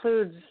book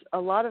includes a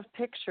lot of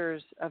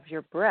pictures of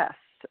your breasts.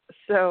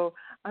 So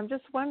I'm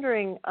just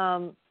wondering,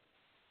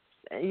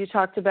 you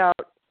talked about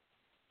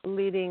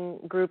leading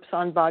groups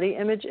on body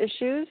image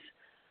issues.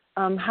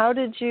 How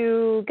did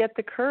you get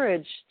the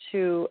courage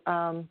to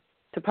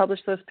publish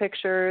those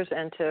pictures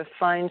and to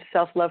find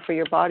self-love for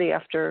your body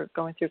after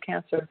going through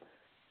cancer?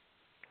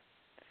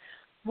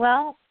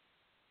 Well,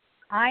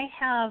 I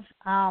have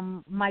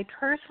my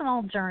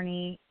personal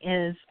journey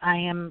is I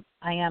am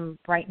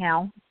right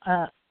now.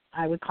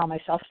 I would call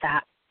myself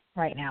fat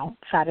right now.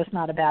 Fat is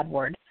not a bad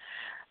word.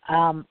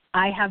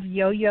 I have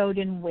yo-yoed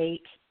in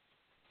weight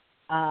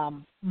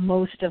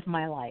most of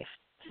my life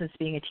since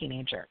being a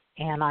teenager,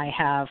 and I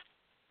have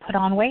put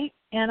on weight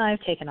and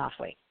I've taken off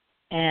weight,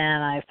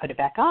 and I've put it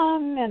back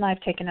on and I've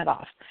taken it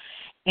off,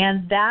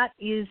 and that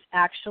is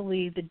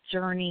actually the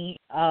journey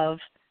of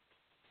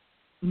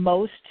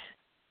most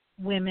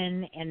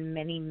women and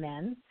many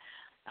men.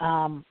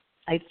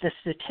 The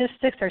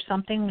statistics are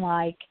something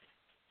like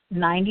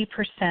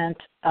 90%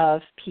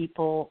 of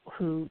people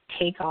who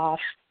take off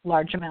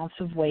large amounts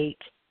of weight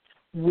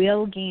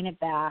will gain it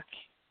back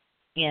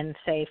in,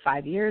 say,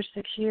 5 years,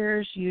 6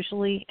 years,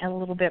 usually a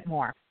little bit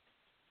more.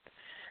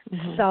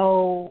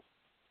 So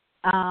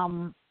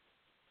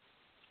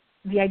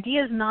the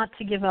idea is not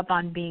to give up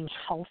on being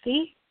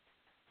healthy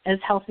as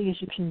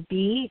you can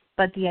be,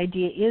 but the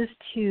idea is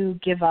to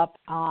give up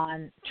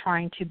on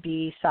trying to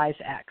be size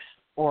X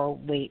or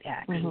weight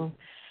X.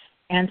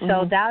 And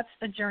so that's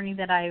a journey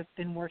that I've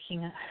been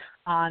working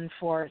on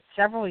for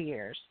several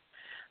years.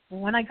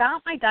 When I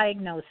got my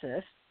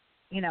diagnosis,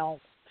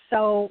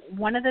 so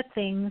one of the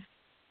things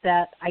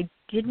that I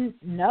didn't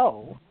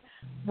know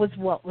was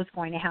what was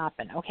going to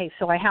happen. Okay,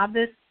 so I have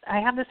this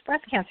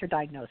breast cancer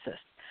diagnosis.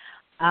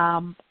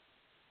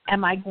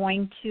 Am I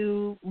going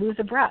to lose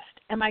a breast?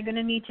 Am I going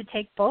to need to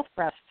take both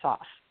breasts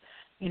off?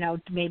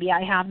 Maybe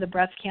I have the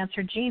breast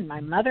cancer gene.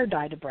 My mother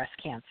died of breast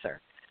cancer.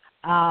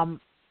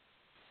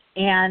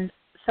 And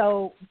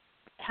so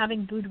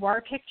having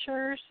boudoir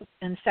pictures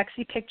and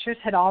sexy pictures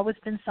had always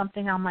been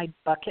something on my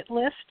bucket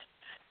list.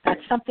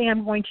 That's something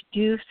I'm going to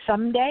do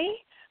someday,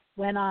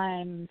 when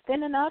I'm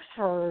thin enough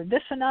or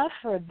this enough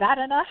or that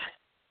enough.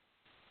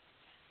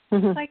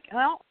 Mm-hmm. It's like,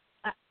 well,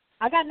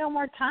 I got no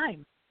more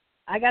time.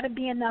 I got to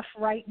be enough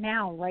right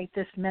now, right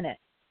this minute,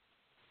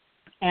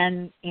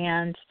 and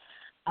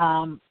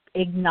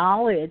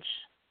acknowledge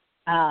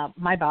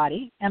my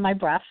body and my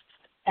breasts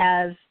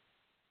as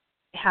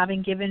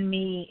having given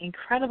me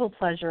incredible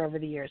pleasure over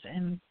the years,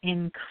 and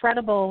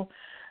incredible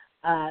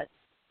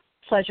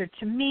pleasure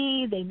to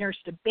me. They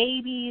nursed a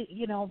baby.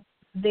 You know,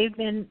 they've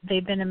been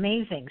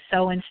amazing.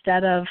 So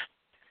instead of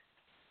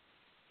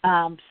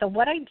so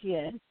what I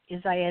did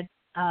is I had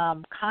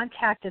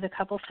contacted a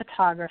couple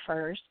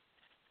photographers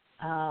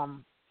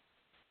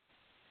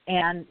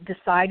and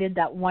decided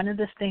that one of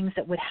the things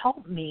that would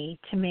help me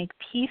to make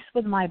peace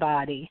with my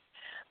body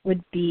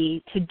would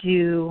be to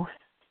do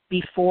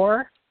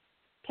before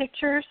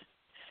pictures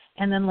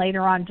and then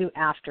later on do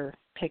after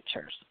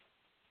pictures.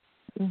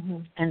 Mm-hmm.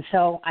 And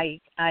so I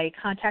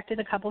contacted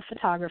a couple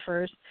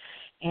photographers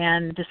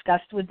and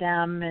discussed with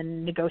them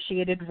and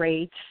negotiated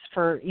rates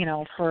for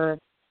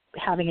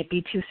having it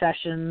be 2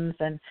 sessions,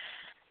 and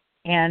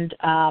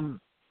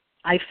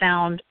I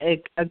found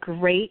a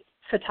great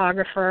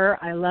photographer.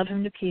 I love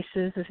him to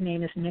pieces. His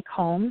name is Nick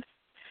Holmes.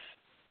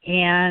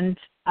 And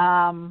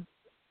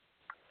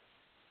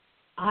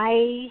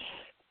I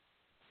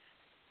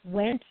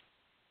went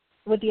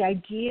with the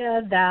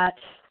idea that,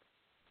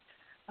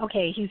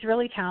 okay, he's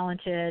really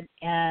talented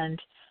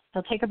and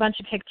he'll take a bunch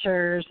of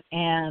pictures,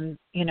 and,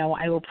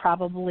 I will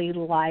probably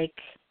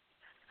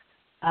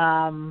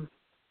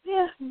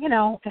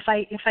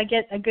if I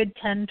get a good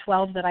 10,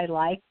 12 that I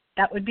like,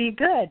 that would be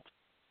good.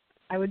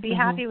 I would be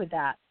happy with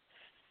that.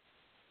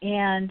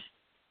 And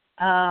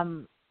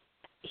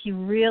he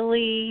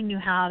really knew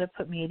how to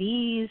put me at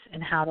ease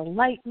and how to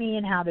light me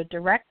and how to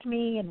direct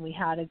me, and we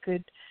had a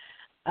good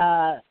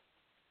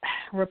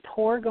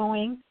rapport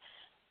going.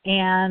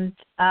 And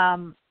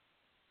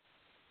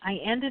I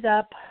ended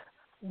up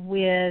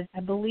with, I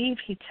believe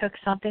he took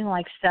something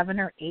like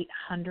 700 or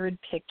 800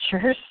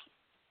 pictures.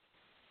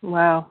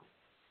 Wow.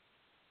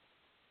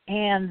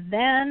 And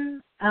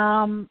then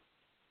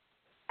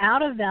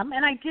out of them,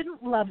 and I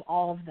didn't love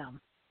all of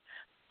them,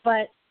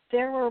 but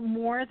there were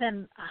more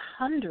than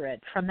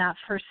 100 from that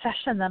first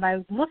session that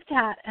I looked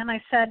at, and I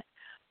said,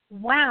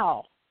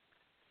 wow,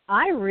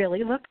 I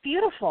really look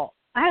beautiful.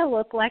 I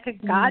look like a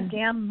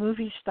goddamn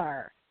movie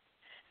star.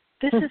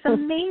 This is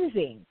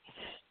amazing.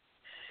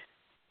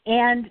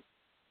 And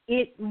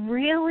it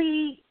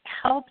really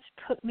helped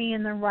put me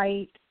in the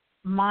right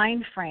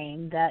mind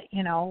frame that,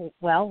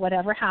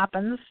 whatever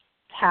happens,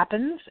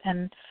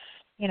 and,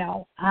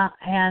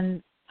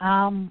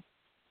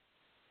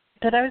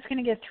 that I was going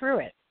to get through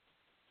it.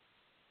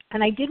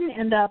 And I didn't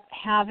end up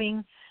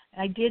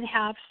I did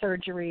have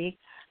surgery,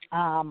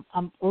 a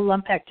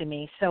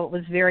lumpectomy, so it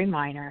was very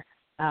minor.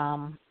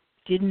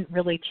 Didn't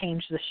really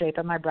change the shape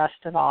of my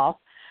breast at all.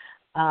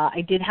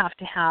 I did have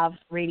to have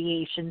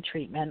radiation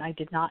treatment. I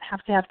did not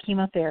have to have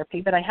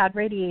chemotherapy, but I had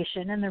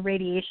radiation, and the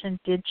radiation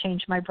did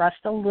change my breast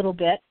a little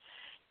bit.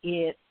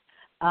 It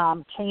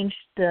changed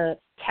the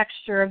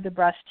texture of the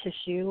breast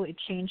tissue. It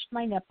changed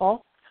my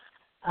nipple.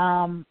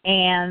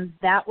 And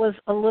that was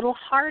a little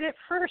hard at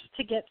first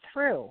to get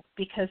through,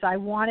 because I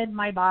wanted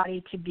my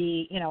body to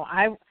be,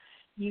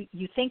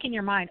 you think in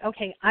your mind,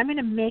 okay, I'm going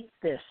to make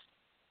this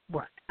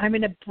work. I'm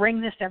going to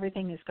bring this,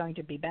 everything is going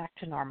to be back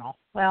to normal.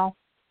 Well,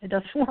 it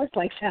doesn't work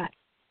like that.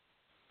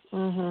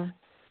 Mm-hmm.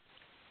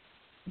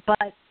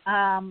 But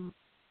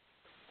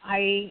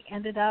I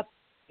ended up,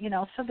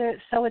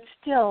 so it's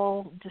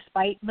still,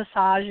 despite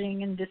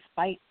massaging and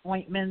despite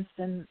ointments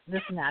and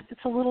this and that,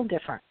 it's a little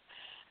different.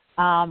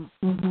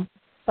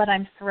 But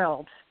I'm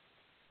thrilled.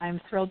 I'm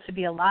thrilled to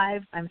be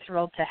alive. I'm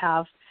thrilled to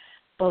have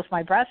both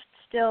my breasts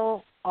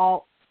still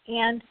all,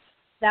 and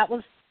that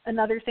was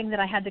another thing that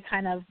I had to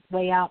kind of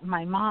weigh out in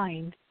my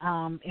mind.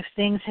 If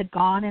things had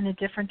gone in a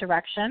different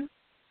direction,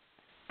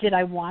 did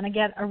I want to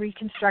get a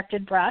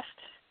reconstructed breast,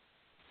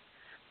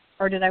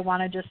 or did I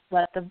want to just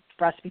let the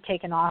breast be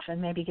taken off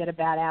and maybe get a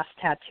badass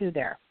tattoo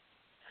there?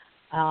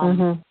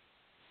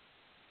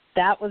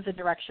 That was the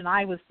direction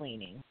I was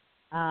leaning.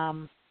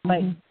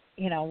 But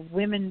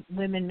women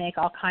make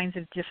all kinds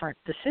of different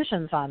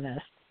decisions on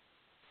this,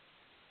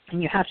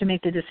 and you have to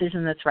make the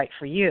decision that's right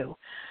for you.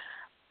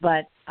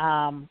 But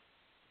I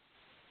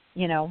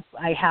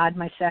had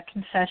my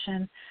second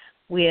session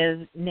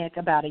with Nick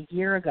about a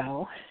year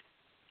ago,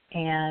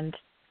 and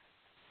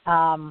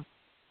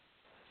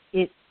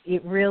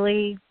it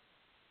really,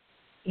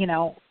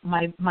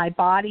 my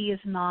body is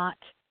not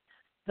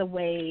the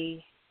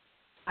way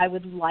I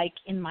would like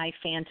in my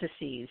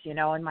fantasies. In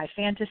my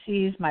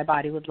fantasies, my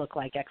body would look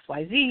like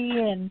XYZ,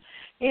 and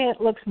it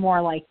looks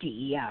more like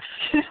DEF.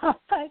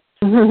 But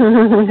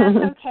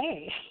that's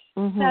okay.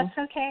 That's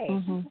okay.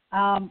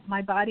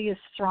 My body is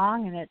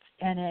strong,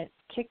 and it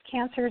kicked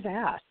cancer's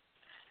ass.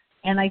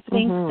 And I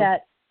think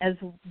that as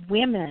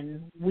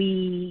women,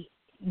 we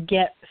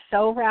get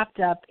so wrapped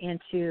up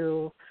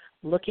into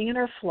looking at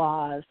our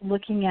flaws,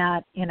 looking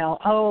at,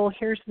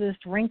 here's this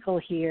wrinkle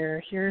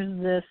here, here's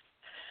this,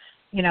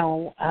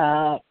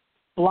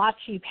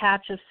 blotchy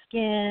patch of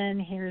skin.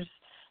 Here's,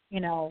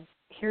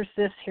 here's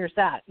this, here's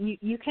that.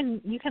 You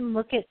can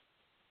look at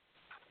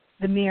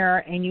the mirror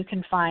and you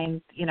can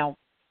find,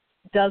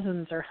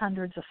 dozens or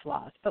hundreds of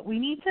flaws. But we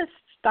need to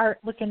start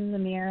looking in the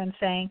mirror and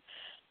saying,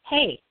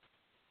 hey,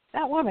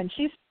 that woman,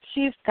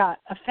 she's got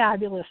a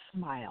fabulous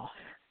smile.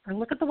 Or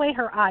look at the way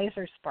her eyes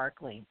are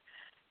sparkling.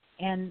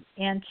 And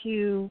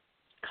to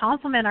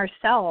compliment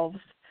ourselves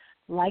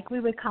like we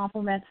would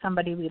compliment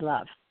somebody we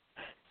love.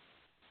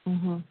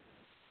 Mm-hmm.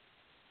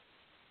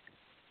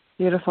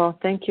 Beautiful.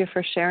 Thank you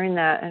for sharing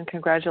that, and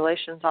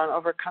congratulations on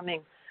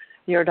overcoming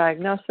your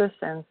diagnosis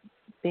and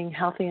being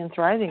healthy and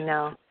thriving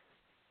now.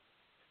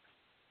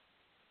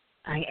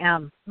 I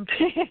am.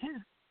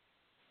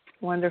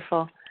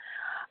 Wonderful.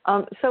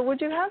 So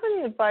would you have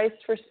any advice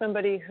for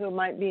somebody who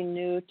might be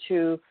new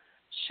to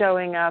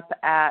showing up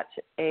at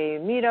a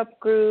meetup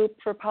group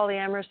for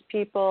polyamorous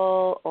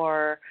people,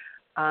 or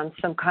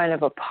some kind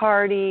of a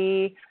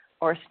party,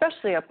 or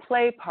especially a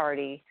play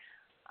party,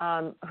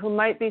 who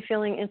might be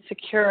feeling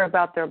insecure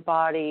about their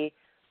body,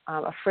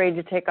 afraid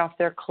to take off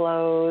their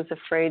clothes,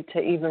 afraid to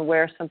even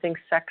wear something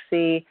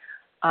sexy?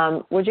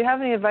 Would you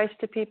have any advice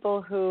to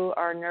people who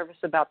are nervous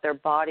about their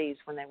bodies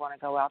when they want to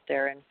go out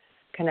there and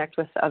connect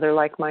with other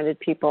like-minded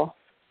people?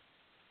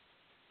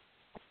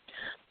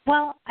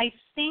 Well, I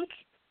think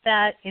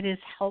that it is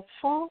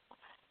helpful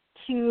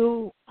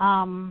to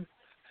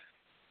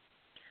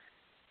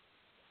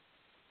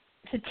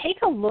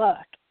take a look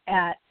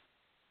at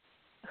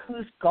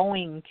who's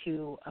going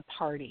to a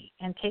party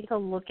and take a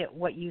look at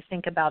what you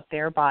think about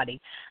their body.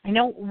 I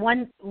know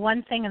one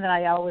thing that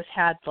I always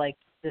had, like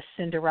the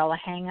Cinderella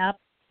hang-up,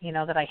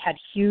 that I had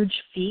huge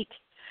feet.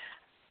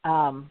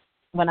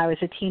 When I was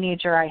a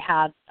teenager, I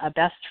had a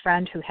best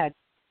friend who had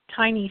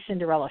tiny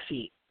Cinderella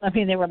feet. I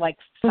mean, they were like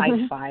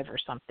size 5 or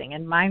something,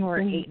 and mine were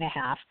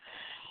 8.5.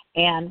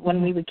 And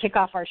when we would kick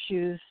off our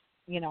shoes,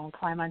 and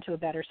climb onto a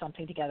bed or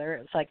something together,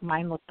 it was like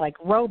mine looked like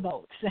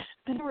rowboats.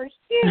 They were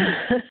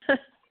huge.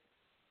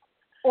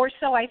 Or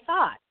so I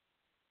thought.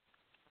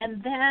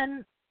 And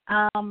then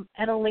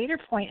at a later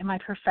point in my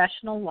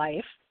professional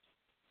life,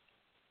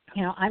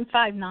 I'm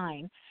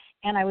 5'9",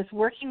 and I was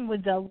working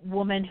with a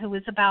woman who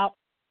was about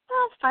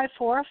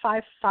 5'4",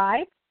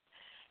 5'5",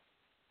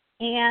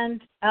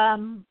 and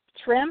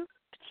trim,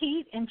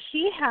 petite, and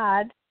she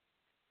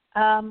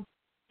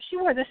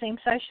wore the same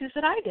size shoes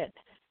that I did.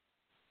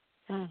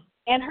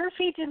 And her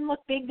feet didn't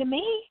look big to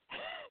me.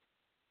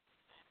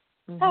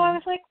 So I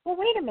was like, well,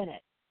 wait a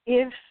minute.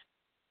 If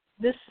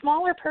this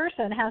smaller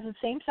person has the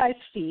same size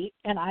feet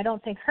and I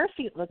don't think her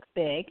feet look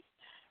big,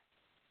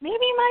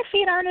 maybe my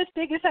feet aren't as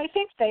big as I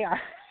think they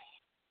are.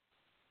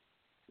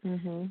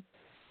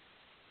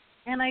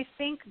 And I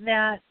think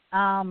that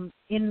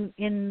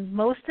in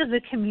most of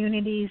the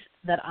communities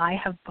that I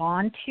have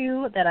gone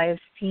to, that I have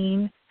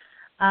seen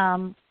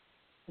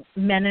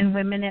men and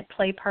women at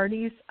play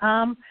parties,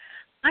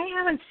 I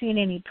haven't seen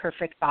any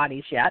perfect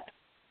bodies yet.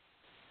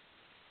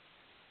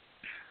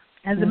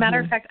 As a matter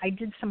of fact, I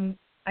did some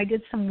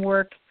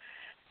work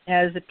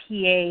as a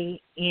PA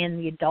in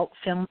the adult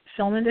film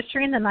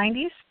industry in the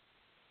 90s.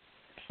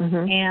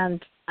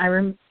 And I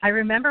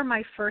remember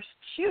my first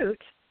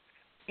shoot,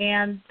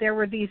 and there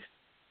were these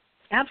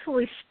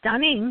absolutely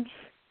stunning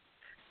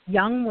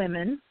young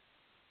women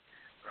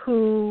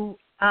who,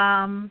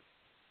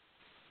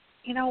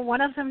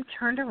 one of them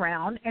turned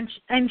around,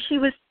 and she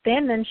was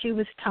thin, and she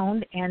was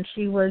toned, and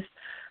she was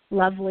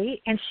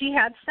lovely, and she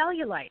had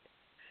cellulite.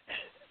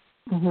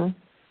 And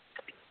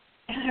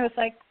I was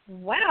like,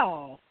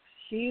 wow,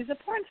 she's a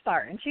porn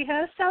star, and she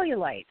has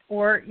cellulite.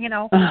 Or,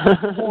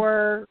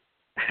 or,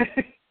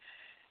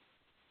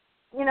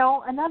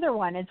 another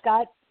one, it's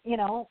got,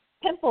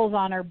 pimples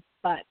on her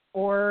butt,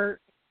 or,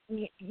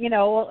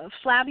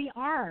 flabby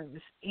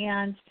arms.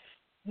 And,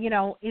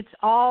 it's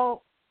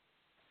all,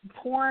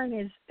 porn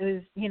is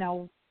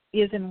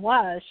and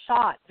was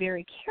shot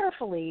very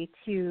carefully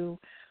to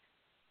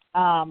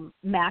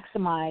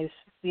maximize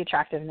the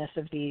attractiveness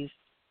of these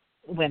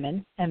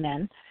women and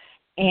men,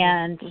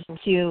 and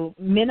to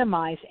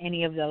minimize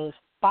any of those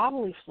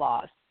bodily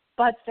flaws.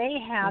 But they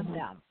had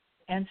them.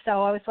 And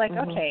so I was like,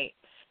 okay,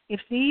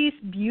 if these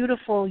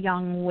beautiful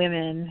young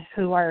women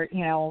who are,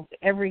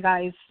 every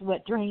guy's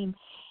wet dream,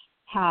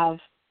 have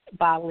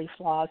bodily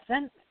flaws,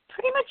 then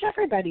pretty much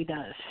everybody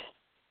does.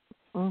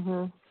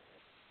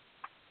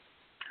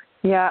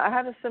 Yeah, I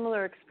had a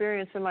similar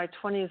experience in my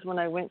 20s when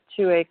I went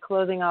to a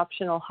clothing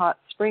optional hot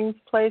springs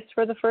place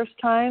for the first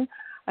time.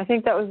 I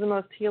think that was the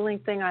most healing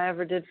thing I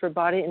ever did for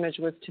body image,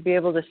 was to be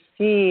able to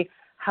see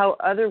how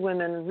other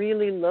women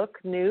really look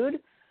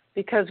nude,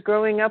 because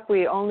growing up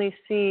we only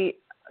see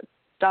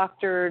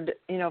doctored,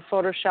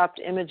 photoshopped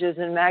images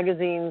in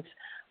magazines,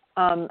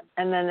 and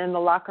then in the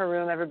locker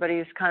room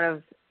everybody's kind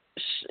of,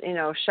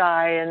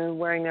 shy and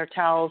wearing their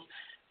towels.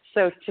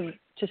 So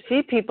to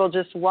see people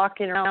just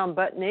walking around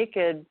butt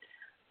naked,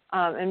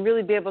 and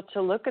really be able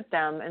to look at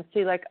them and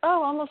see like,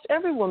 oh, almost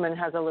every woman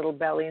has a little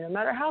belly, no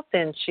matter how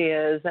thin she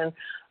is, and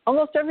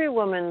almost every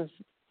woman's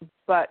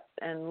butt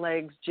and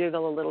legs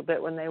jiggle a little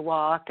bit when they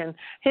walk. And,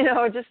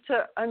 just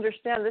to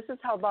understand this is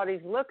how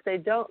bodies look. They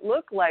don't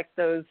look like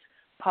those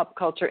pop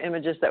culture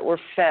images that we're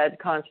fed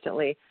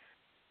constantly.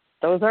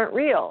 Those aren't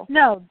real.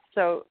 No.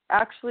 So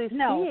actually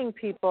seeing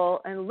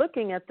people and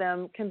looking at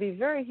them can be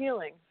very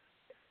healing.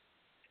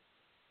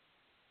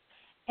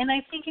 And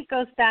I think it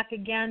goes back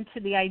again to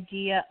the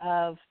idea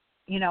of,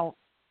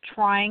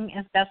 trying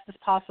as best as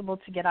possible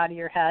to get out of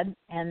your head.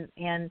 And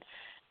in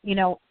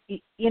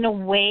a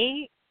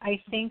way, I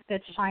think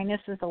that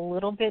shyness is a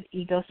little bit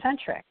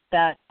egocentric,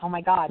 that, oh, my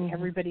God,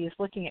 everybody is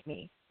looking at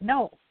me.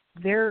 No,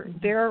 they're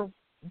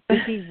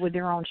busy with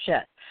their own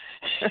shit.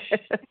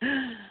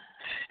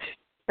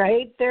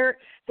 Right? They're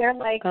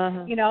like,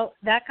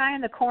 that guy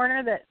in the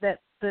corner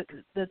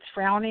that's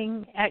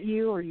frowning at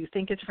you, or you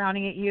think it's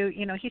frowning at you,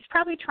 he's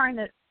probably trying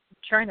to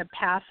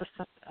pass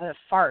a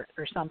fart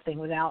or something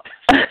without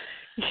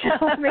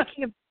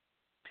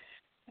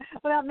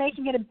without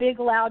making it a big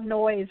loud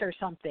noise or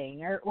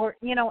something, or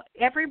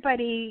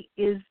everybody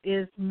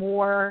is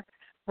more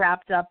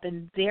wrapped up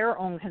in their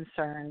own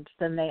concerns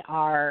than they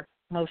are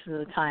most of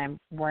the time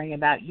worrying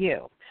about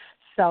you.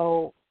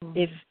 So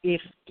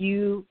if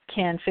you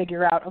can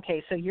figure out,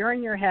 okay, so you're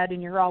in your head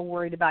and you're all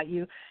worried about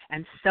you,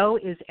 and so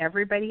is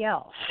everybody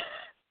else.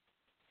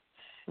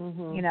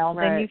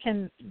 Right.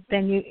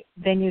 then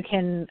you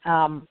can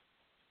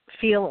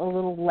feel a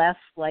little less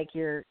like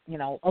you're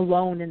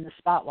alone in the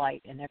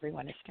spotlight and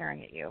everyone is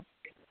staring at you.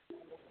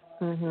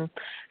 And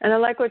I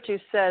like what you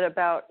said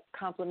about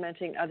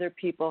complimenting other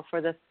people for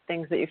the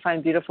things that you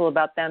find beautiful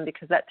about them,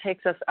 because that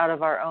takes us out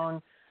of our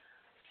own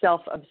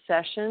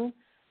self-obsession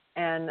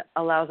and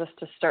allows us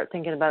to start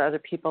thinking about other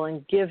people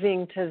and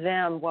giving to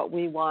them what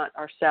we want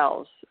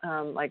ourselves.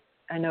 Like,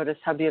 I notice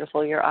how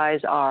beautiful your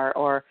eyes are,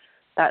 or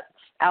that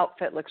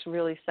outfit looks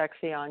really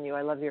sexy on you.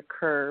 I love your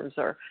curves.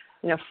 Or,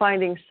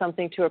 finding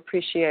something to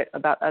appreciate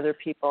about other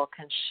people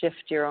can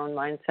shift your own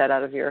mindset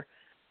out of your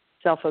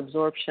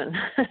self-absorption.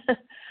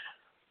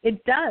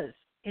 It does.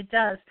 It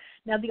does.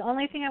 Now, the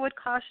only thing I would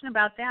caution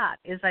about that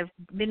is I've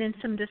been in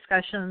some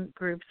discussion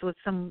groups with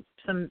some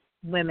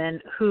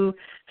women who,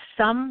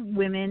 some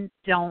women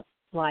don't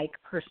like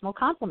personal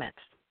compliments.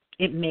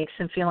 It makes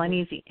them feel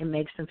uneasy. It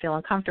makes them feel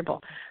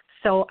uncomfortable.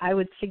 So I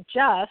would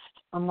suggest,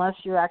 unless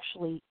you're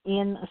actually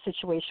in a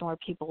situation where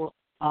people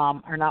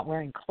are not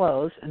wearing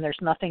clothes and there's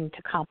nothing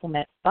to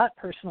compliment but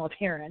personal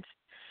appearance,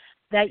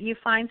 that you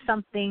find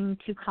something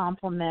to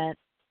compliment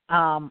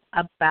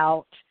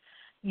about,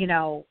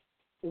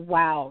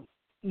 wow,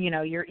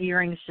 your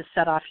earrings just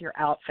set off your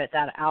outfit.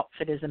 That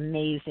outfit is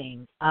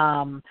amazing.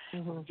 When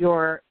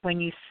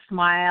you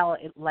smile,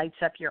 it lights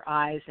up your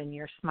eyes, and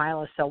your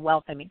smile is so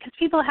welcoming, because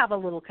people have a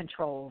little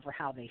control over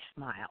how they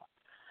smile.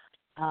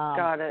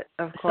 Got it,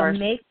 of course.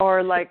 So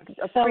or like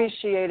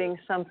appreciating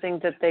something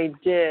that they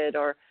did,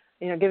 or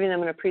giving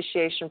them an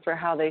appreciation for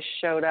how they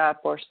showed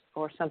up, or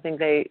something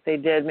they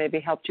did maybe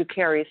helped you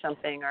carry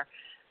something, or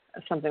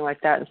something like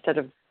that, instead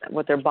of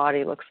what their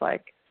body looks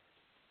like.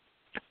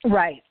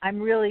 Right. I'm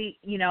really,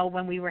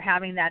 when we were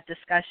having that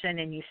discussion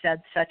and you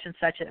said such and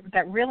such,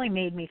 that really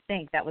made me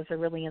think. That was a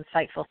really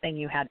insightful thing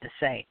you had to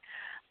say.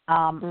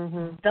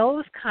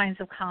 Those kinds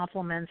of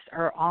compliments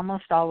are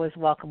almost always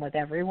welcome with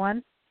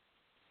everyone.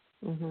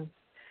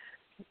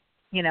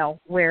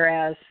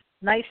 Whereas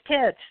nice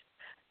tits,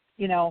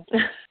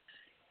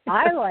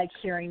 I like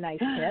hearing nice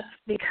tits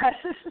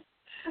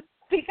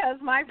because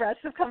my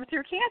breasts have come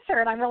through cancer,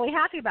 and I'm really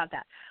happy about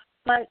that.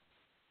 But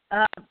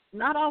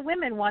not all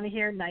women want to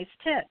hear nice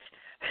tits.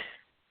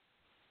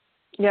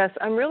 Yes,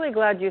 I'm really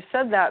glad you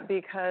said that,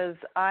 because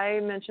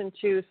I mentioned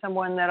to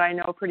someone that I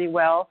know pretty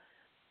well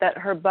that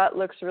her butt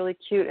looks really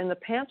cute in the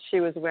pants she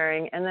was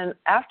wearing. And then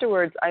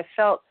afterwards I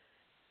felt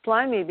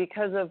slimy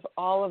because of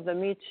all of the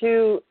Me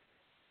Too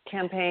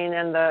campaign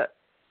and the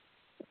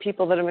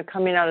people that have been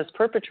coming out as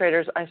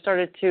perpetrators. I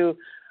started to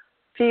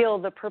feel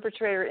the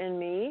perpetrator in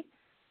me,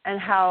 and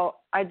how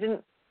I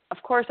didn't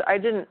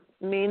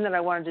mean that I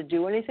wanted to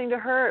do anything to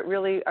her.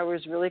 I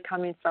was really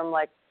coming from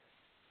like,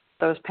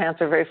 those pants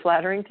are very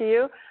flattering to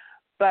you.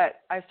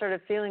 But I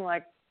started feeling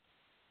like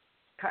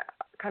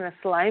kind of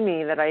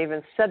slimy that I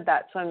even said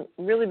that. So I'm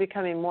really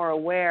becoming more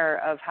aware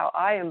of how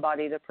I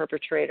embody the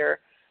perpetrator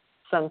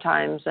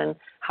sometimes, and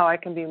how I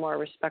can be more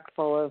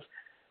respectful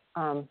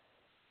of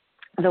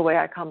the way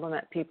I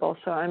compliment people.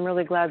 So I'm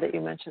really glad that you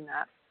mentioned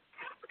that.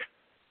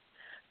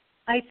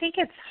 I think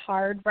it's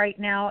hard right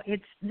now.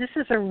 This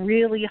is a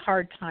really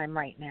hard time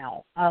right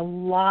now. A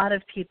lot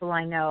of people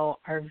I know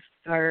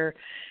are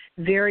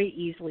very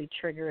easily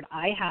triggered.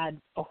 I had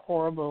a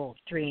horrible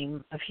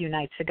dream a few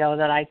nights ago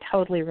that I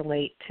totally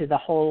relate to, the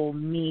whole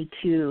Me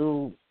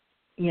Too,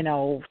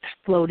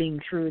 floating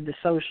through the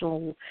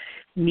social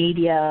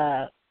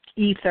media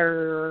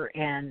ether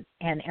and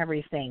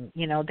everything.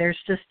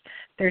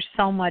 There's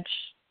so much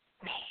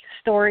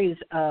stories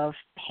of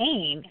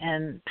pain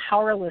and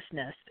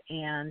powerlessness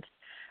and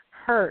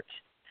hurt,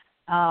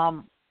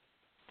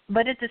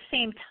 but at the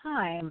same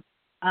time,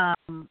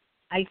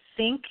 I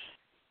think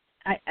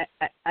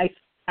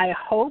I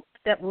hope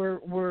that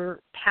we're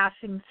past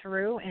passing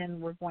through, and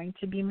we're going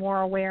to be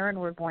more aware, and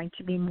we're going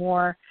to be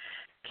more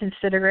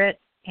considerate.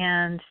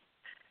 And,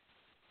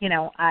 you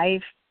know,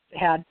 I've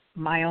had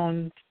my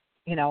own,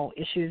 you know,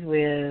 issues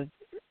with,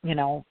 you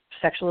know,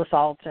 sexual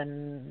assault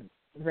and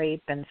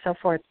rape and so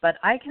forth, but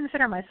I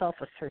consider myself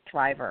a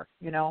thriver.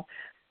 You know,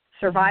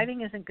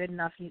 surviving isn't good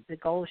enough. The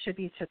goal should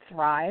be to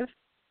thrive.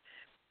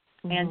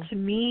 And to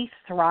me,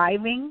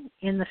 thriving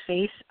in the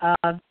face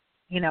of,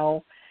 you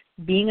know,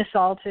 being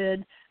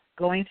assaulted,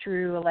 going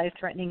through a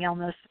life-threatening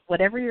illness,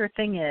 whatever your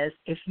thing is,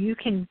 if you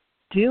can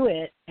do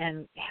it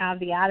and have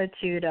the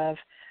attitude of,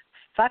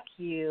 fuck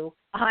you,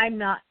 I'm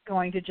not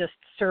going to just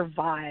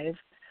survive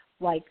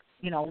like,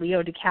 you know,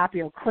 Leo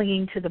DiCaprio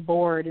clinging to the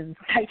board in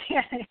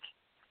Titanic.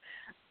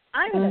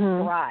 I'm going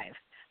to thrive.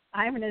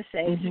 I'm going to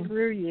say,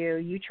 screw you,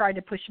 you tried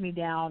to push me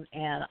down,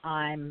 and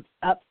I'm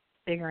up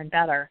bigger and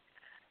better.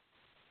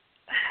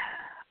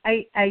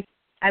 I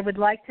would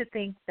like to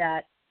think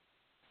that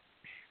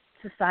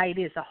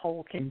society as a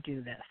whole can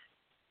do this.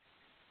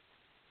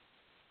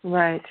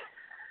 Right.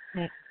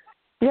 Yeah.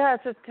 Yeah,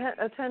 it's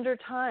a tender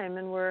time,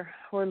 and we're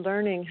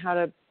learning how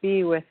to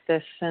be with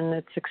this, and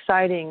it's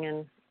exciting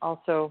and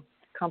also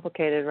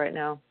complicated right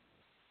now.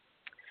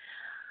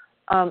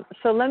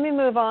 So let me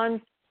move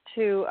on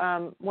to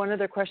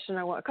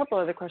a couple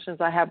other questions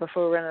I have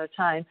before we run out of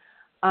time.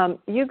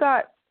 You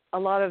got a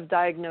lot of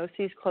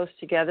diagnoses close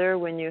together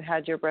when you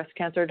had your breast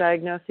cancer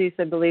diagnoses.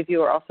 I believe you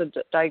were also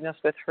diagnosed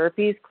with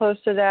herpes close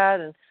to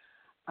that. And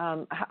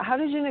how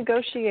did you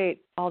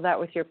negotiate all that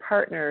with your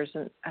partners,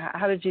 and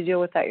how did you deal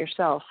with that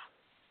yourself?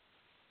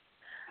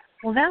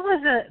 Well, that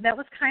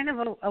was kind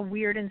of a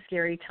weird and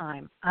scary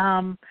time.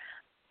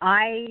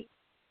 I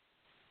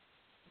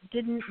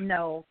didn't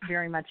know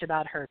very much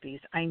about herpes.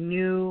 I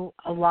knew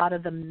a lot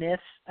of the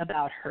myths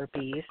about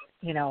herpes,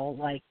 you know,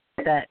 like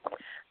that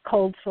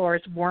cold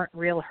sores wasn't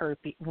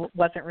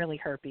really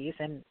herpes,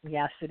 and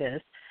yes, it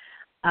is.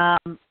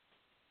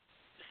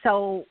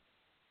 So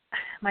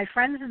my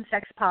friends in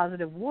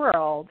sex-positive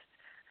world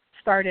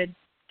started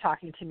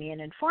talking to me and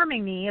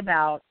informing me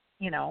about,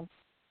 you know,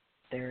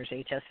 there's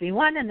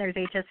HSV1 and there's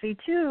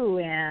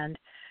HSV2, and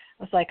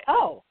I was like,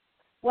 oh,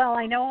 well,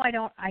 I know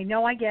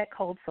I get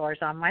cold sores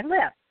on my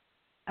lip.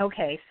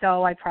 Okay,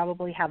 so I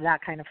probably have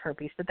that kind of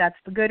herpes, but that's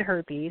the good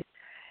herpes.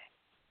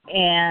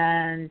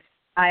 And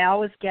I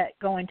always get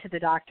going to the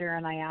doctor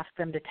and I ask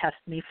them to test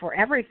me for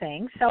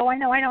everything, so I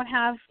know I don't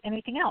have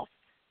anything else.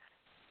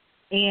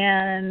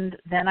 And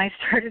then I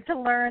started to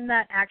learn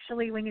that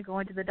actually when you go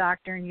into the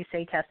doctor and you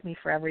say test me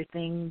for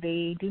everything,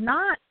 they do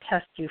not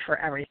test you for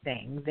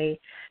everything. They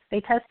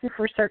test you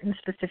for certain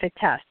specific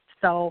tests.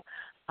 So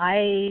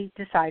I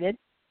decided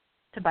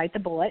to bite the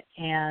bullet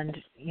and,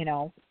 you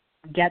know,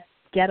 get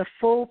a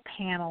full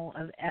panel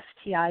of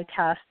STI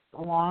tests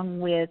along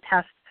with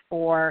tests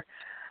for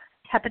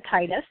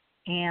hepatitis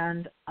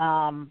and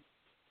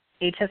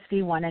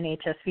HSV1 and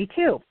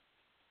HSV2.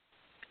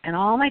 And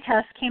all my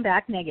tests came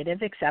back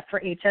negative except for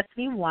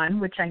HSV1,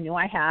 which I knew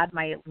I had,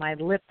 my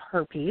lip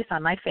herpes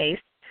on my face,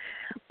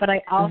 but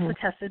I also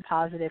tested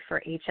positive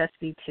for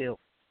HSV2.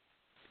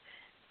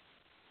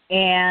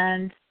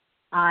 And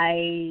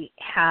I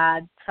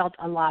had felt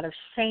a lot of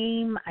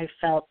shame. I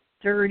felt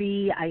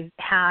dirty. I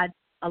had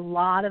a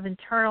lot of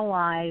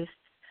internalized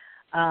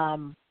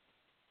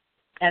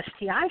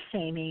STI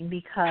shaming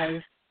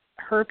because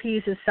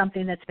herpes is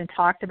something that's been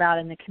talked about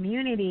in the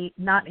community,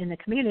 not in the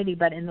community,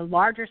 but in the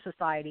larger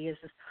society, is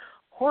this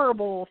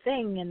horrible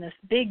thing and this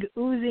big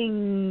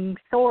oozing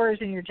sores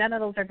and your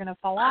genitals are going to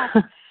fall off.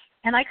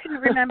 And I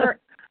couldn't remember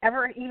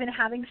ever even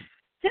having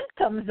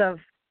symptoms of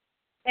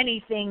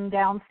anything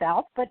down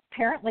south, but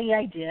apparently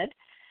I did.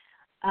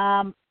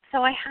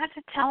 So I had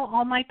to tell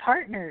all my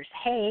partners,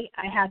 hey,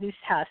 I had these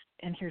tests,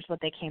 and here's what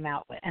they came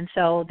out with. And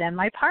so then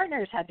my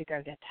partners had to go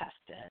get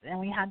tested, and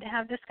we had to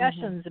have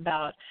discussions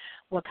about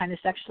what kind of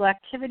sexual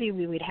activity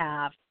we would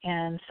have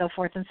and so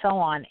forth and so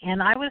on.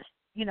 And I was,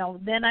 you know,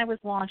 then I was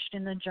launched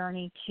in the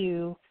journey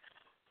to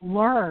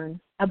learn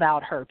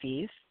about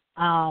herpes.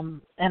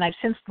 And I've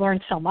since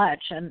learned so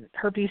much, and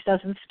herpes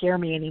doesn't scare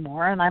me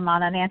anymore, and I'm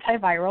on an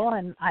antiviral,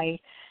 and I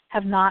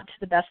have not, to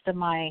the best of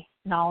my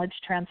knowledge,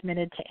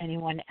 transmitted to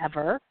anyone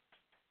ever.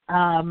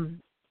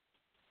 And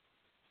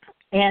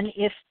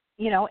if,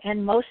 you know,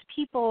 and most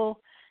people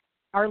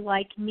are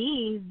like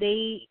me,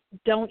 they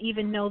don't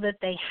even know that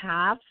they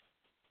have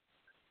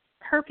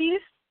herpes.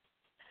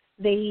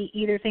 They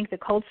either think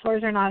that cold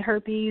sores are not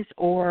herpes,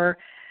 or,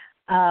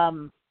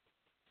 you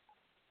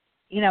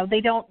know,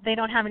 they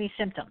don't have any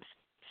symptoms.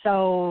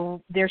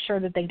 So they're sure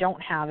that they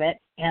don't have it.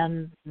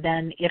 And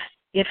then if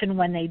and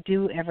when they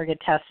do ever get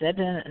tested,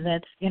 and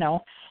that's, you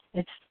know,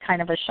 it's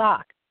kind of a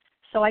shock.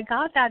 So I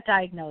got that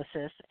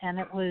diagnosis, and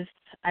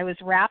I was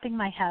wrapping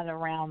my head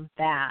around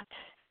that.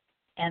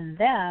 And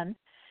then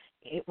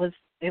it was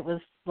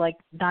like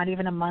not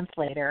even a month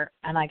later,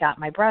 and I got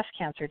my breast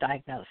cancer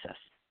diagnosis.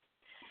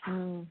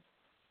 And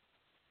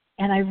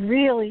I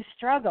really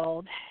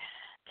struggled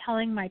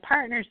telling my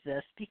partners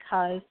this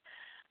because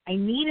I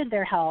needed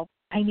their help.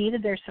 I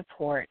needed their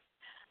support.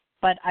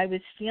 but I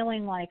was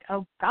feeling like,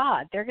 oh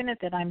God, they're going to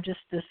think I'm just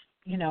this,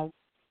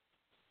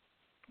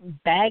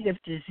 bag of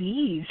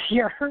disease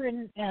here,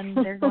 and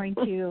they're going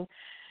to,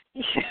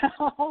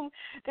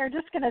 they're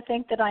just going to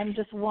think that I'm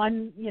just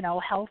one,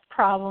 health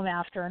problem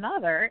after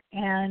another.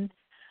 And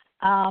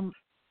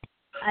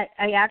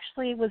I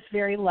actually was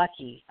very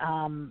lucky.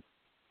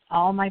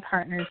 All my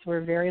partners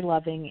were very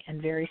loving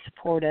and very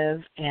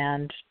supportive,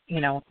 and,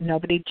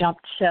 nobody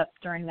jumped ship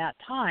during that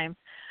time.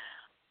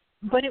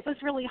 But it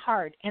was really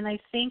hard, and I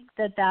think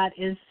that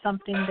is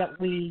something that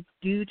we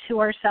do to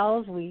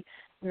ourselves.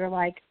 We're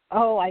like,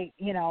 oh,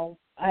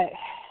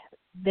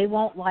 they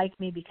won't like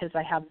me because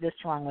I have this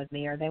wrong with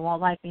me, or they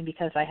won't like me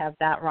because I have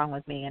that wrong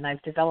with me, and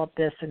I've developed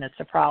this, and it's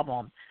a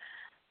problem.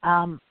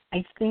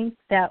 I think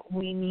that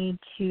we need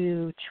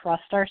to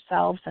trust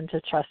ourselves and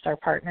to trust our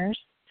partners,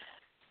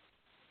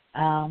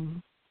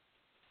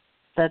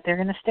 that they're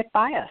going to stick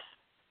by us.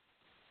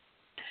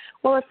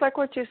 Well, it's like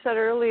what you said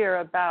earlier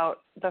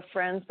about the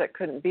friends that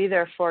couldn't be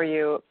there for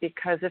you,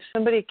 because if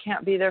somebody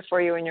can't be there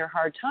for you in your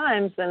hard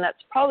times, then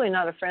that's probably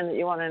not a friend that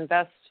you want to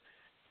invest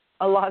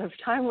a lot of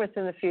time with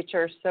in the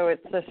future. So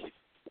it's this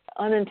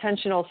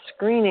unintentional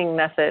screening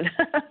method.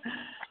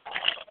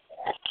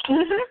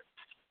 Mm-hmm.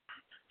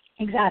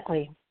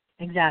 Exactly.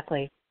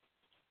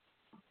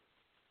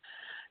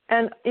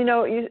 And,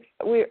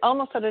 we're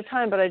almost out of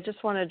time, but I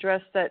just want to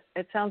address that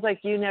it sounds like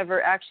you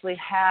never actually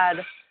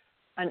had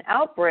an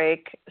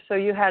outbreak, so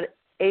you had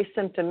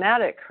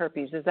asymptomatic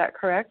herpes. Is that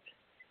correct?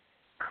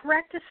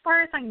 Correct, as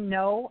far as I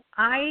know.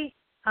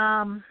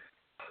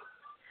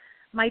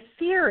 My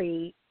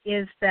theory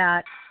is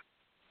that,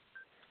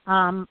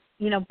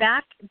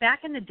 back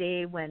in the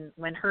day when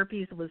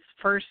herpes was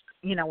first,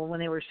 when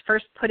they were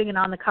first putting it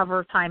on the cover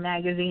of Time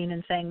magazine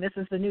and saying this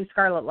is the new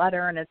scarlet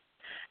letter, and it's,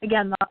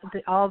 again,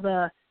 all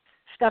the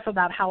stuff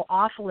about how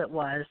awful it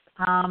was.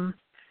 I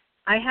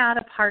had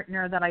a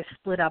partner that I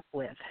split up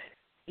with,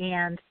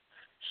 and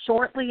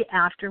shortly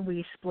after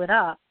we split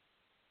up,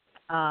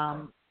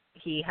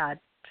 he had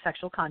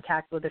sexual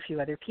contact with a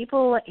few other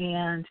people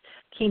and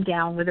came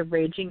down with a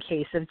raging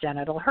case of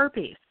genital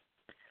herpes.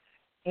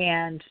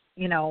 And,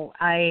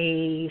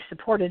 I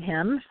supported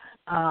him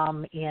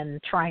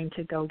in trying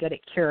to go get it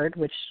cured,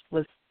 which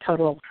was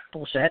total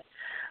bullshit.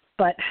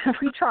 But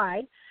we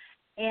tried.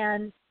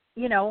 And,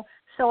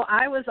 so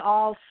I was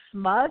all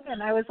smug,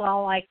 and I was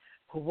all like,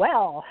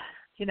 well,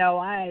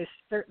 I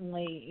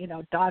certainly,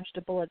 dodged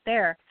a bullet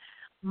there.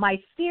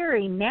 My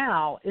theory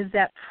now is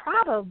that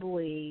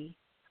probably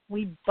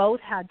we both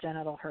had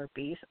genital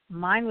herpes.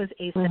 Mine was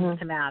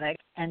asymptomatic,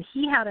 and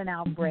he had an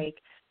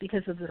outbreak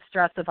because of the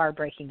stress of our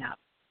breaking up.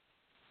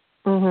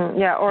 Mm-hmm.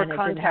 Yeah, or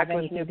contact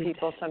with new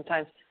people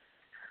sometimes.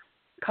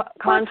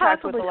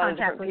 Contact with a lot of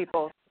different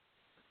people.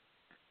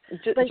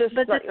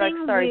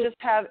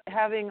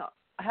 Having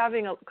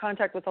a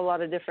contact with a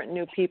lot of different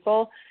new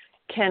people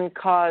can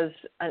cause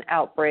an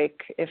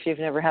outbreak if you've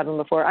never had one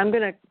before. I'm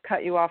going to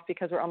cut you off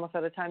because we're almost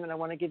out of time, and I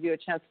want to give you a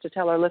chance to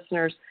tell our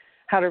listeners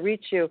how to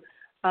reach you.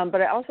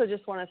 But I also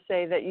just want to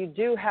say that you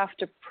do have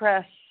to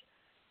press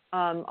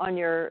on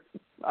your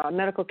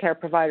medical care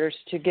providers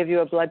to give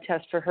you a blood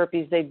test for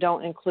herpes. They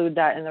don't include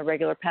that in the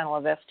regular panel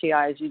of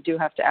STIs. You do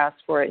have to ask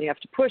for it, and you have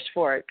to push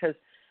for it because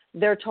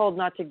they're told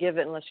not to give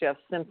it unless you have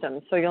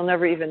symptoms. So you'll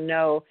never even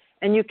know.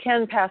 And you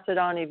can pass it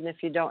on even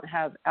if you don't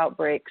have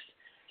outbreaks.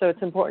 So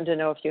it's important to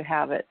know if you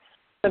have it.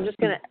 So I'm just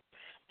going to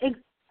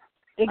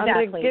exactly.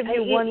 I'm going to give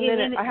you 1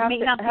 minute. I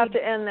have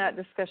to end that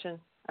discussion.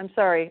 I'm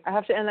sorry. I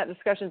have to end that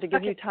discussion to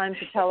give you time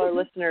to tell our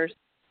listeners.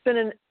 It's been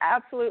an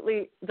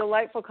absolutely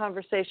delightful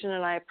conversation,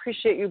 and I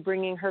appreciate you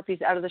bringing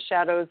herpes out of the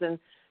shadows and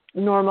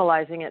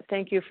normalizing it.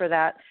 Thank you for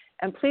that.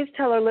 And please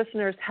tell our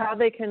listeners how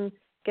they can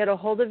get a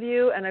hold of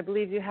you, and I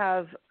believe you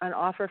have an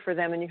offer for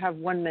them, and you have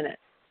 1 minute.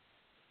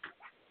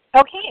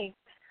 Okay,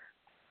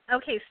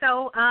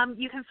 so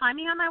you can find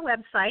me on my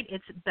website.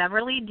 It's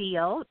Beverly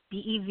Diehl,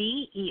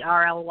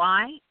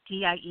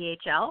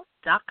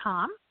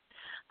 BeverlyDiehl.com.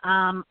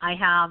 I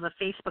have a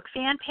Facebook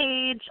fan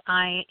page.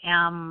 I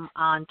am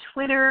on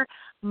Twitter.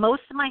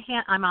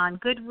 I'm on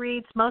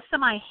Goodreads. Most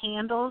of my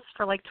handles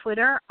for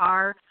Twitter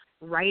are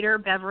Writer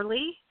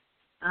Beverly.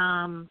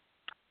 And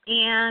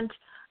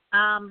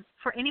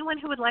for anyone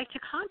who would like to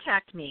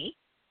contact me,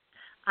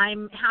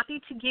 I'm happy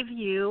to give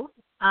you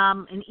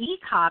an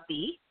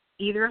e-copy,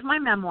 either of my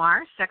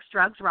memoir, Sex,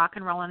 Drugs, Rock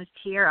and Roll, and a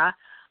Tiara,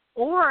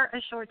 or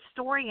a short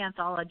story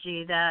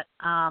anthology that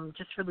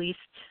just released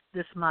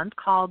this month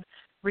called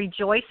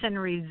Rejoice and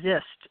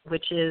Resist,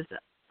 which is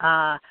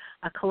a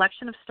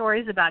collection of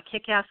stories about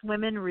kick-ass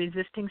women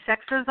resisting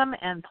sexism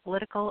and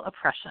political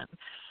oppression,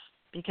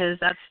 because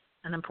that's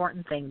an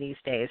important thing these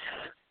days.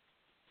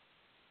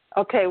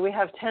 Okay, we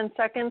have 10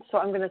 seconds, so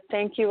I'm going to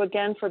thank you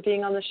again for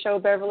being on the show,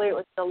 Beverly. It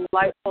was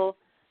delightful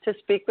to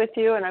speak with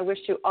you, and I wish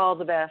you all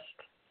the best.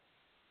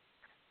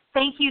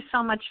 Thank you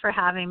so much for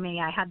having me.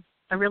 I had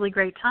a really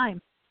great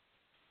time.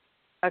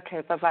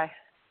 Okay, bye-bye.